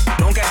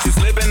 Don't catch you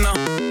slipping now.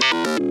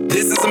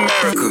 This is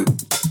America.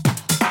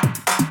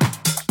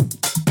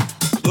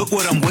 Look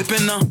what I'm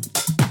whipping now.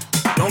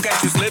 Don't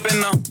catch you slipping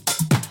now.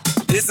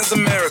 This is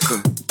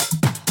America.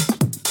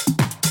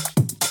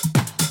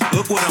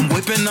 Look what I'm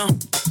whipping now.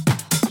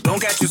 Don't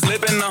catch you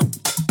slipping now.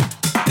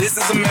 This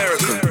is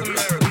America.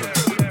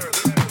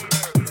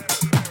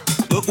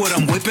 Look what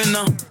I'm whipping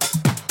now.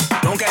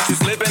 Don't catch you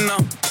slipping now.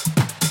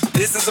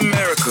 This is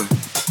America.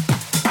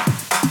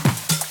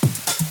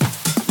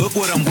 Look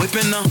what I'm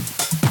whipping now.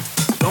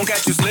 Don't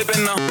catch you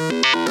slipping now.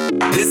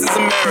 This is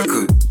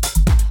America.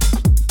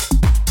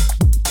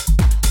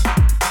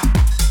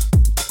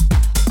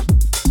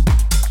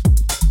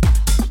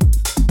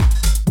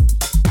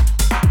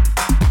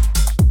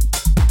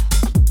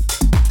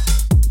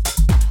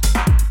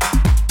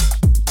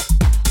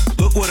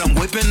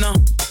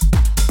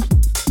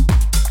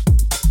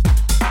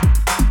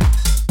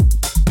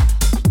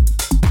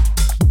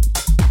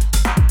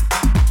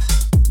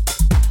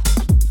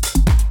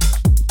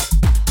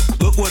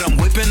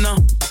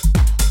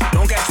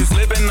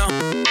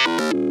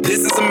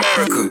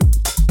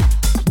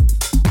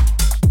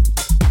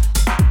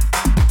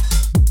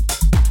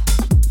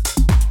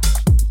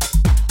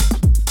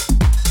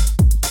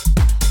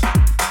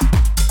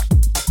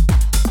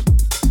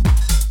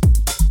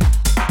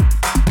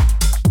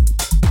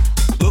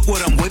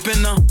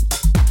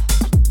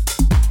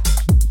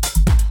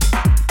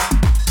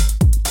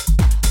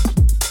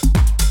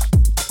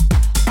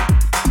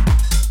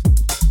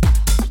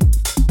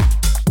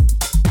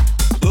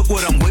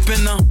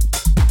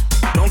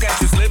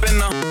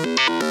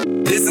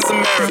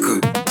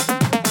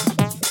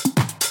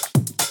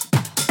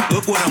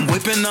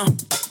 whipping up.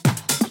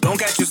 Don't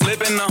catch you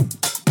slipping up.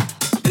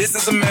 This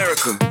is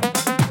America.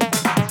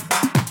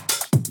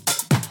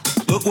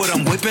 Look what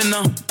I'm whipping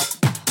up.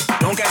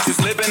 Don't catch you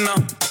slipping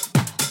up.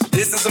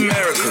 This is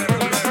America.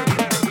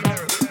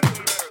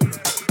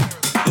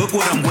 Look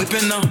what I'm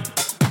whipping up.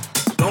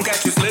 Don't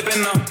catch you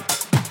slipping up.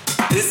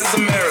 This is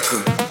America.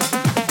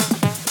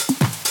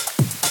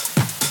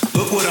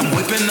 Look what I'm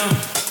whipping up.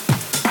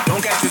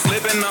 Don't catch you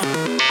slipping up.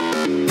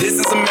 This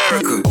is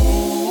America.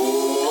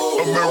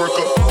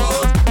 America.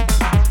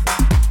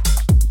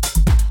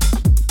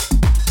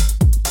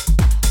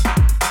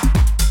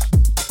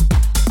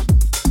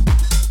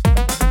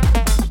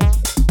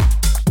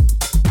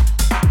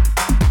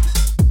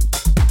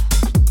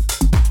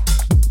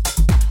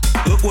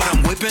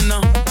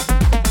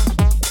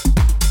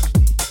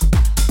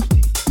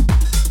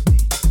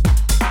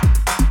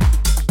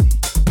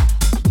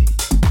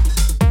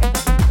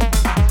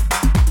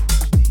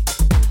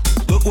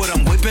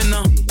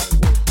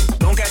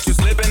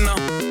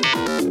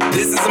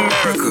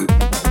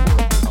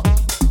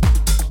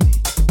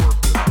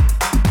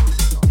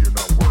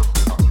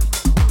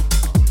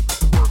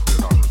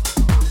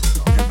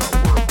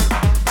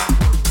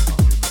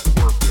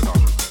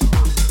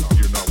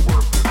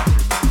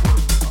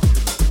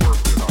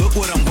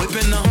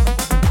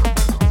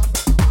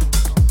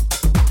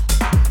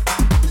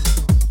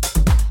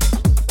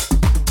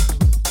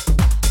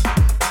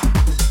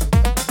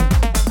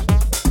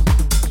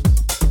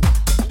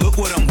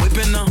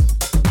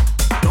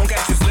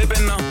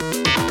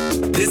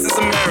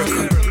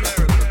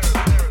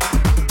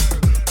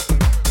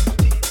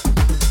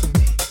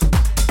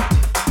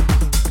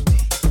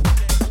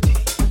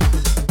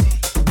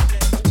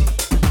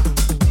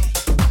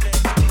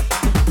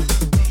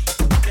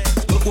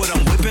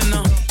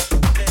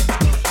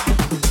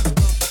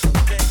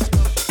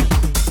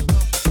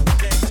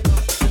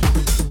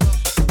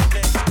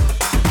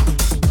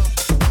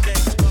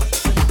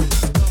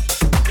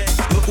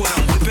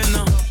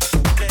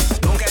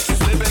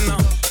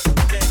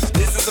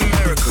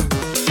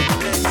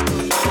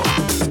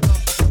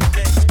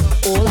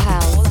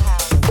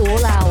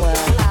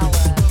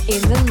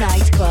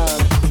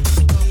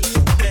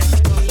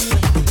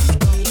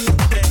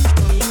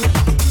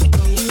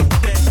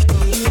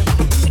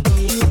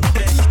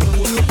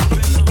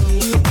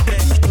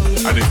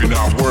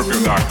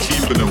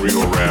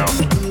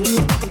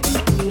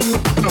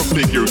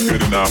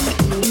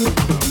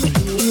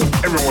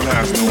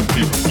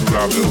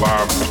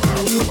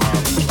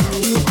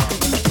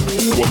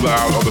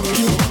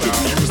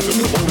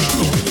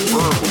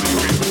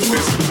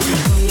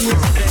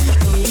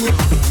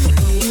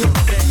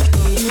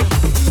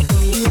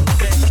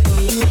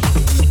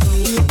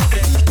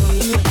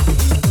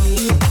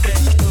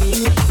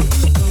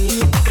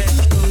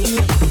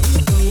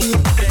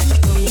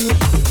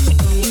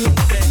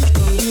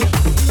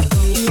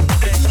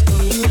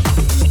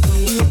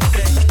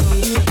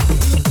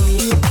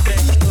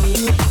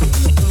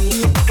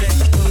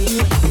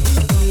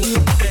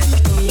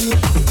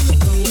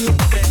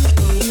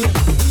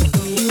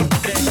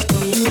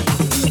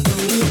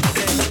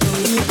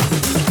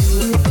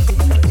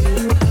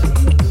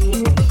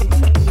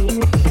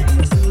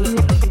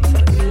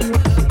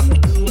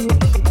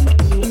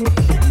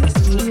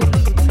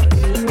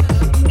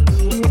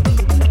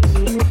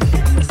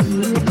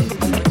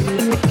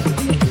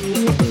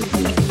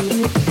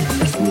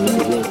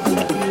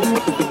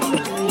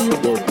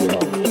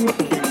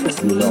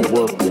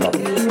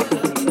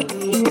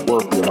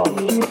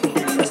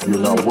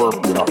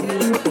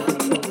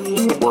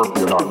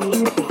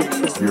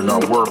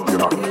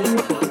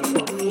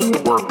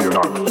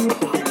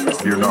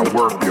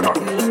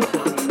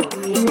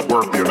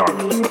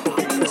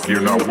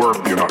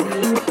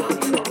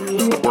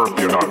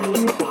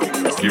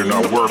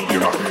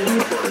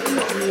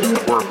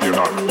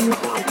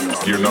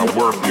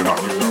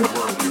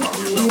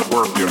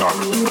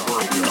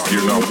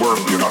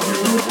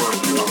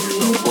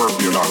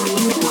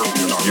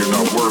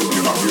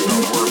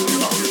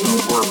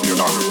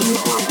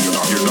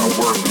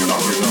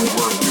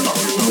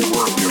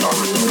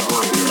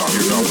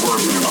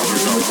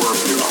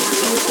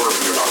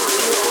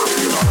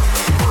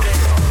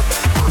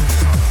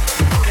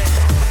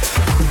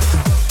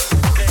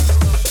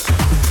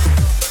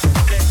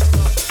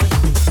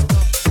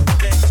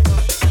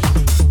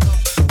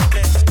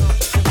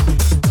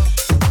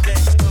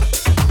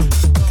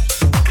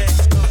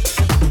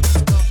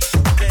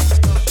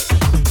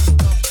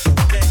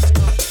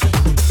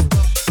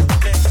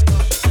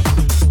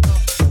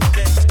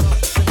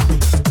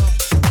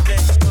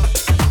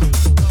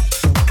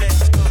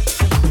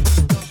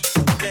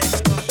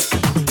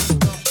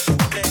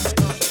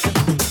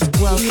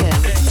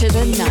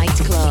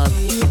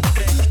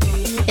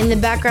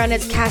 Background,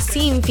 it's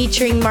Kasim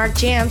featuring Mark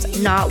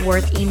Jams, Not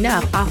Worth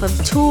Enough, off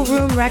of Tool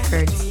Room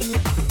Records.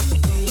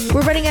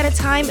 We're running out of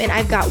time, and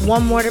I've got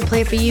one more to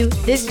play for you.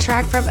 This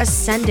track from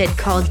Ascended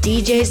called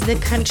DJ's The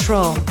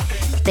Control.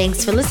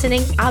 Thanks for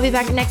listening. I'll be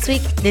back next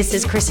week. This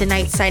is Kristen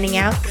Knight signing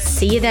out.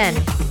 See you then.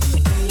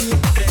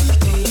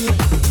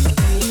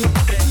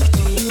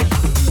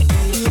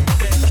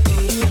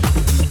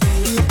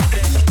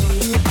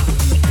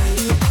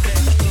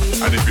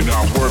 you're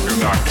not working,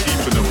 not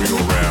keeping them real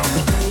around.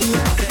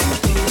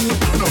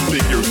 I don't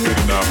think you're good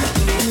enough.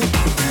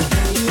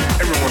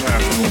 Everyone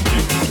has their own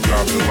people to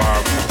drive their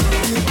lives.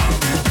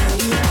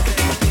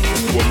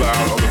 To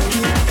allow other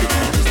people to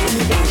use them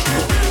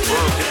emotionally.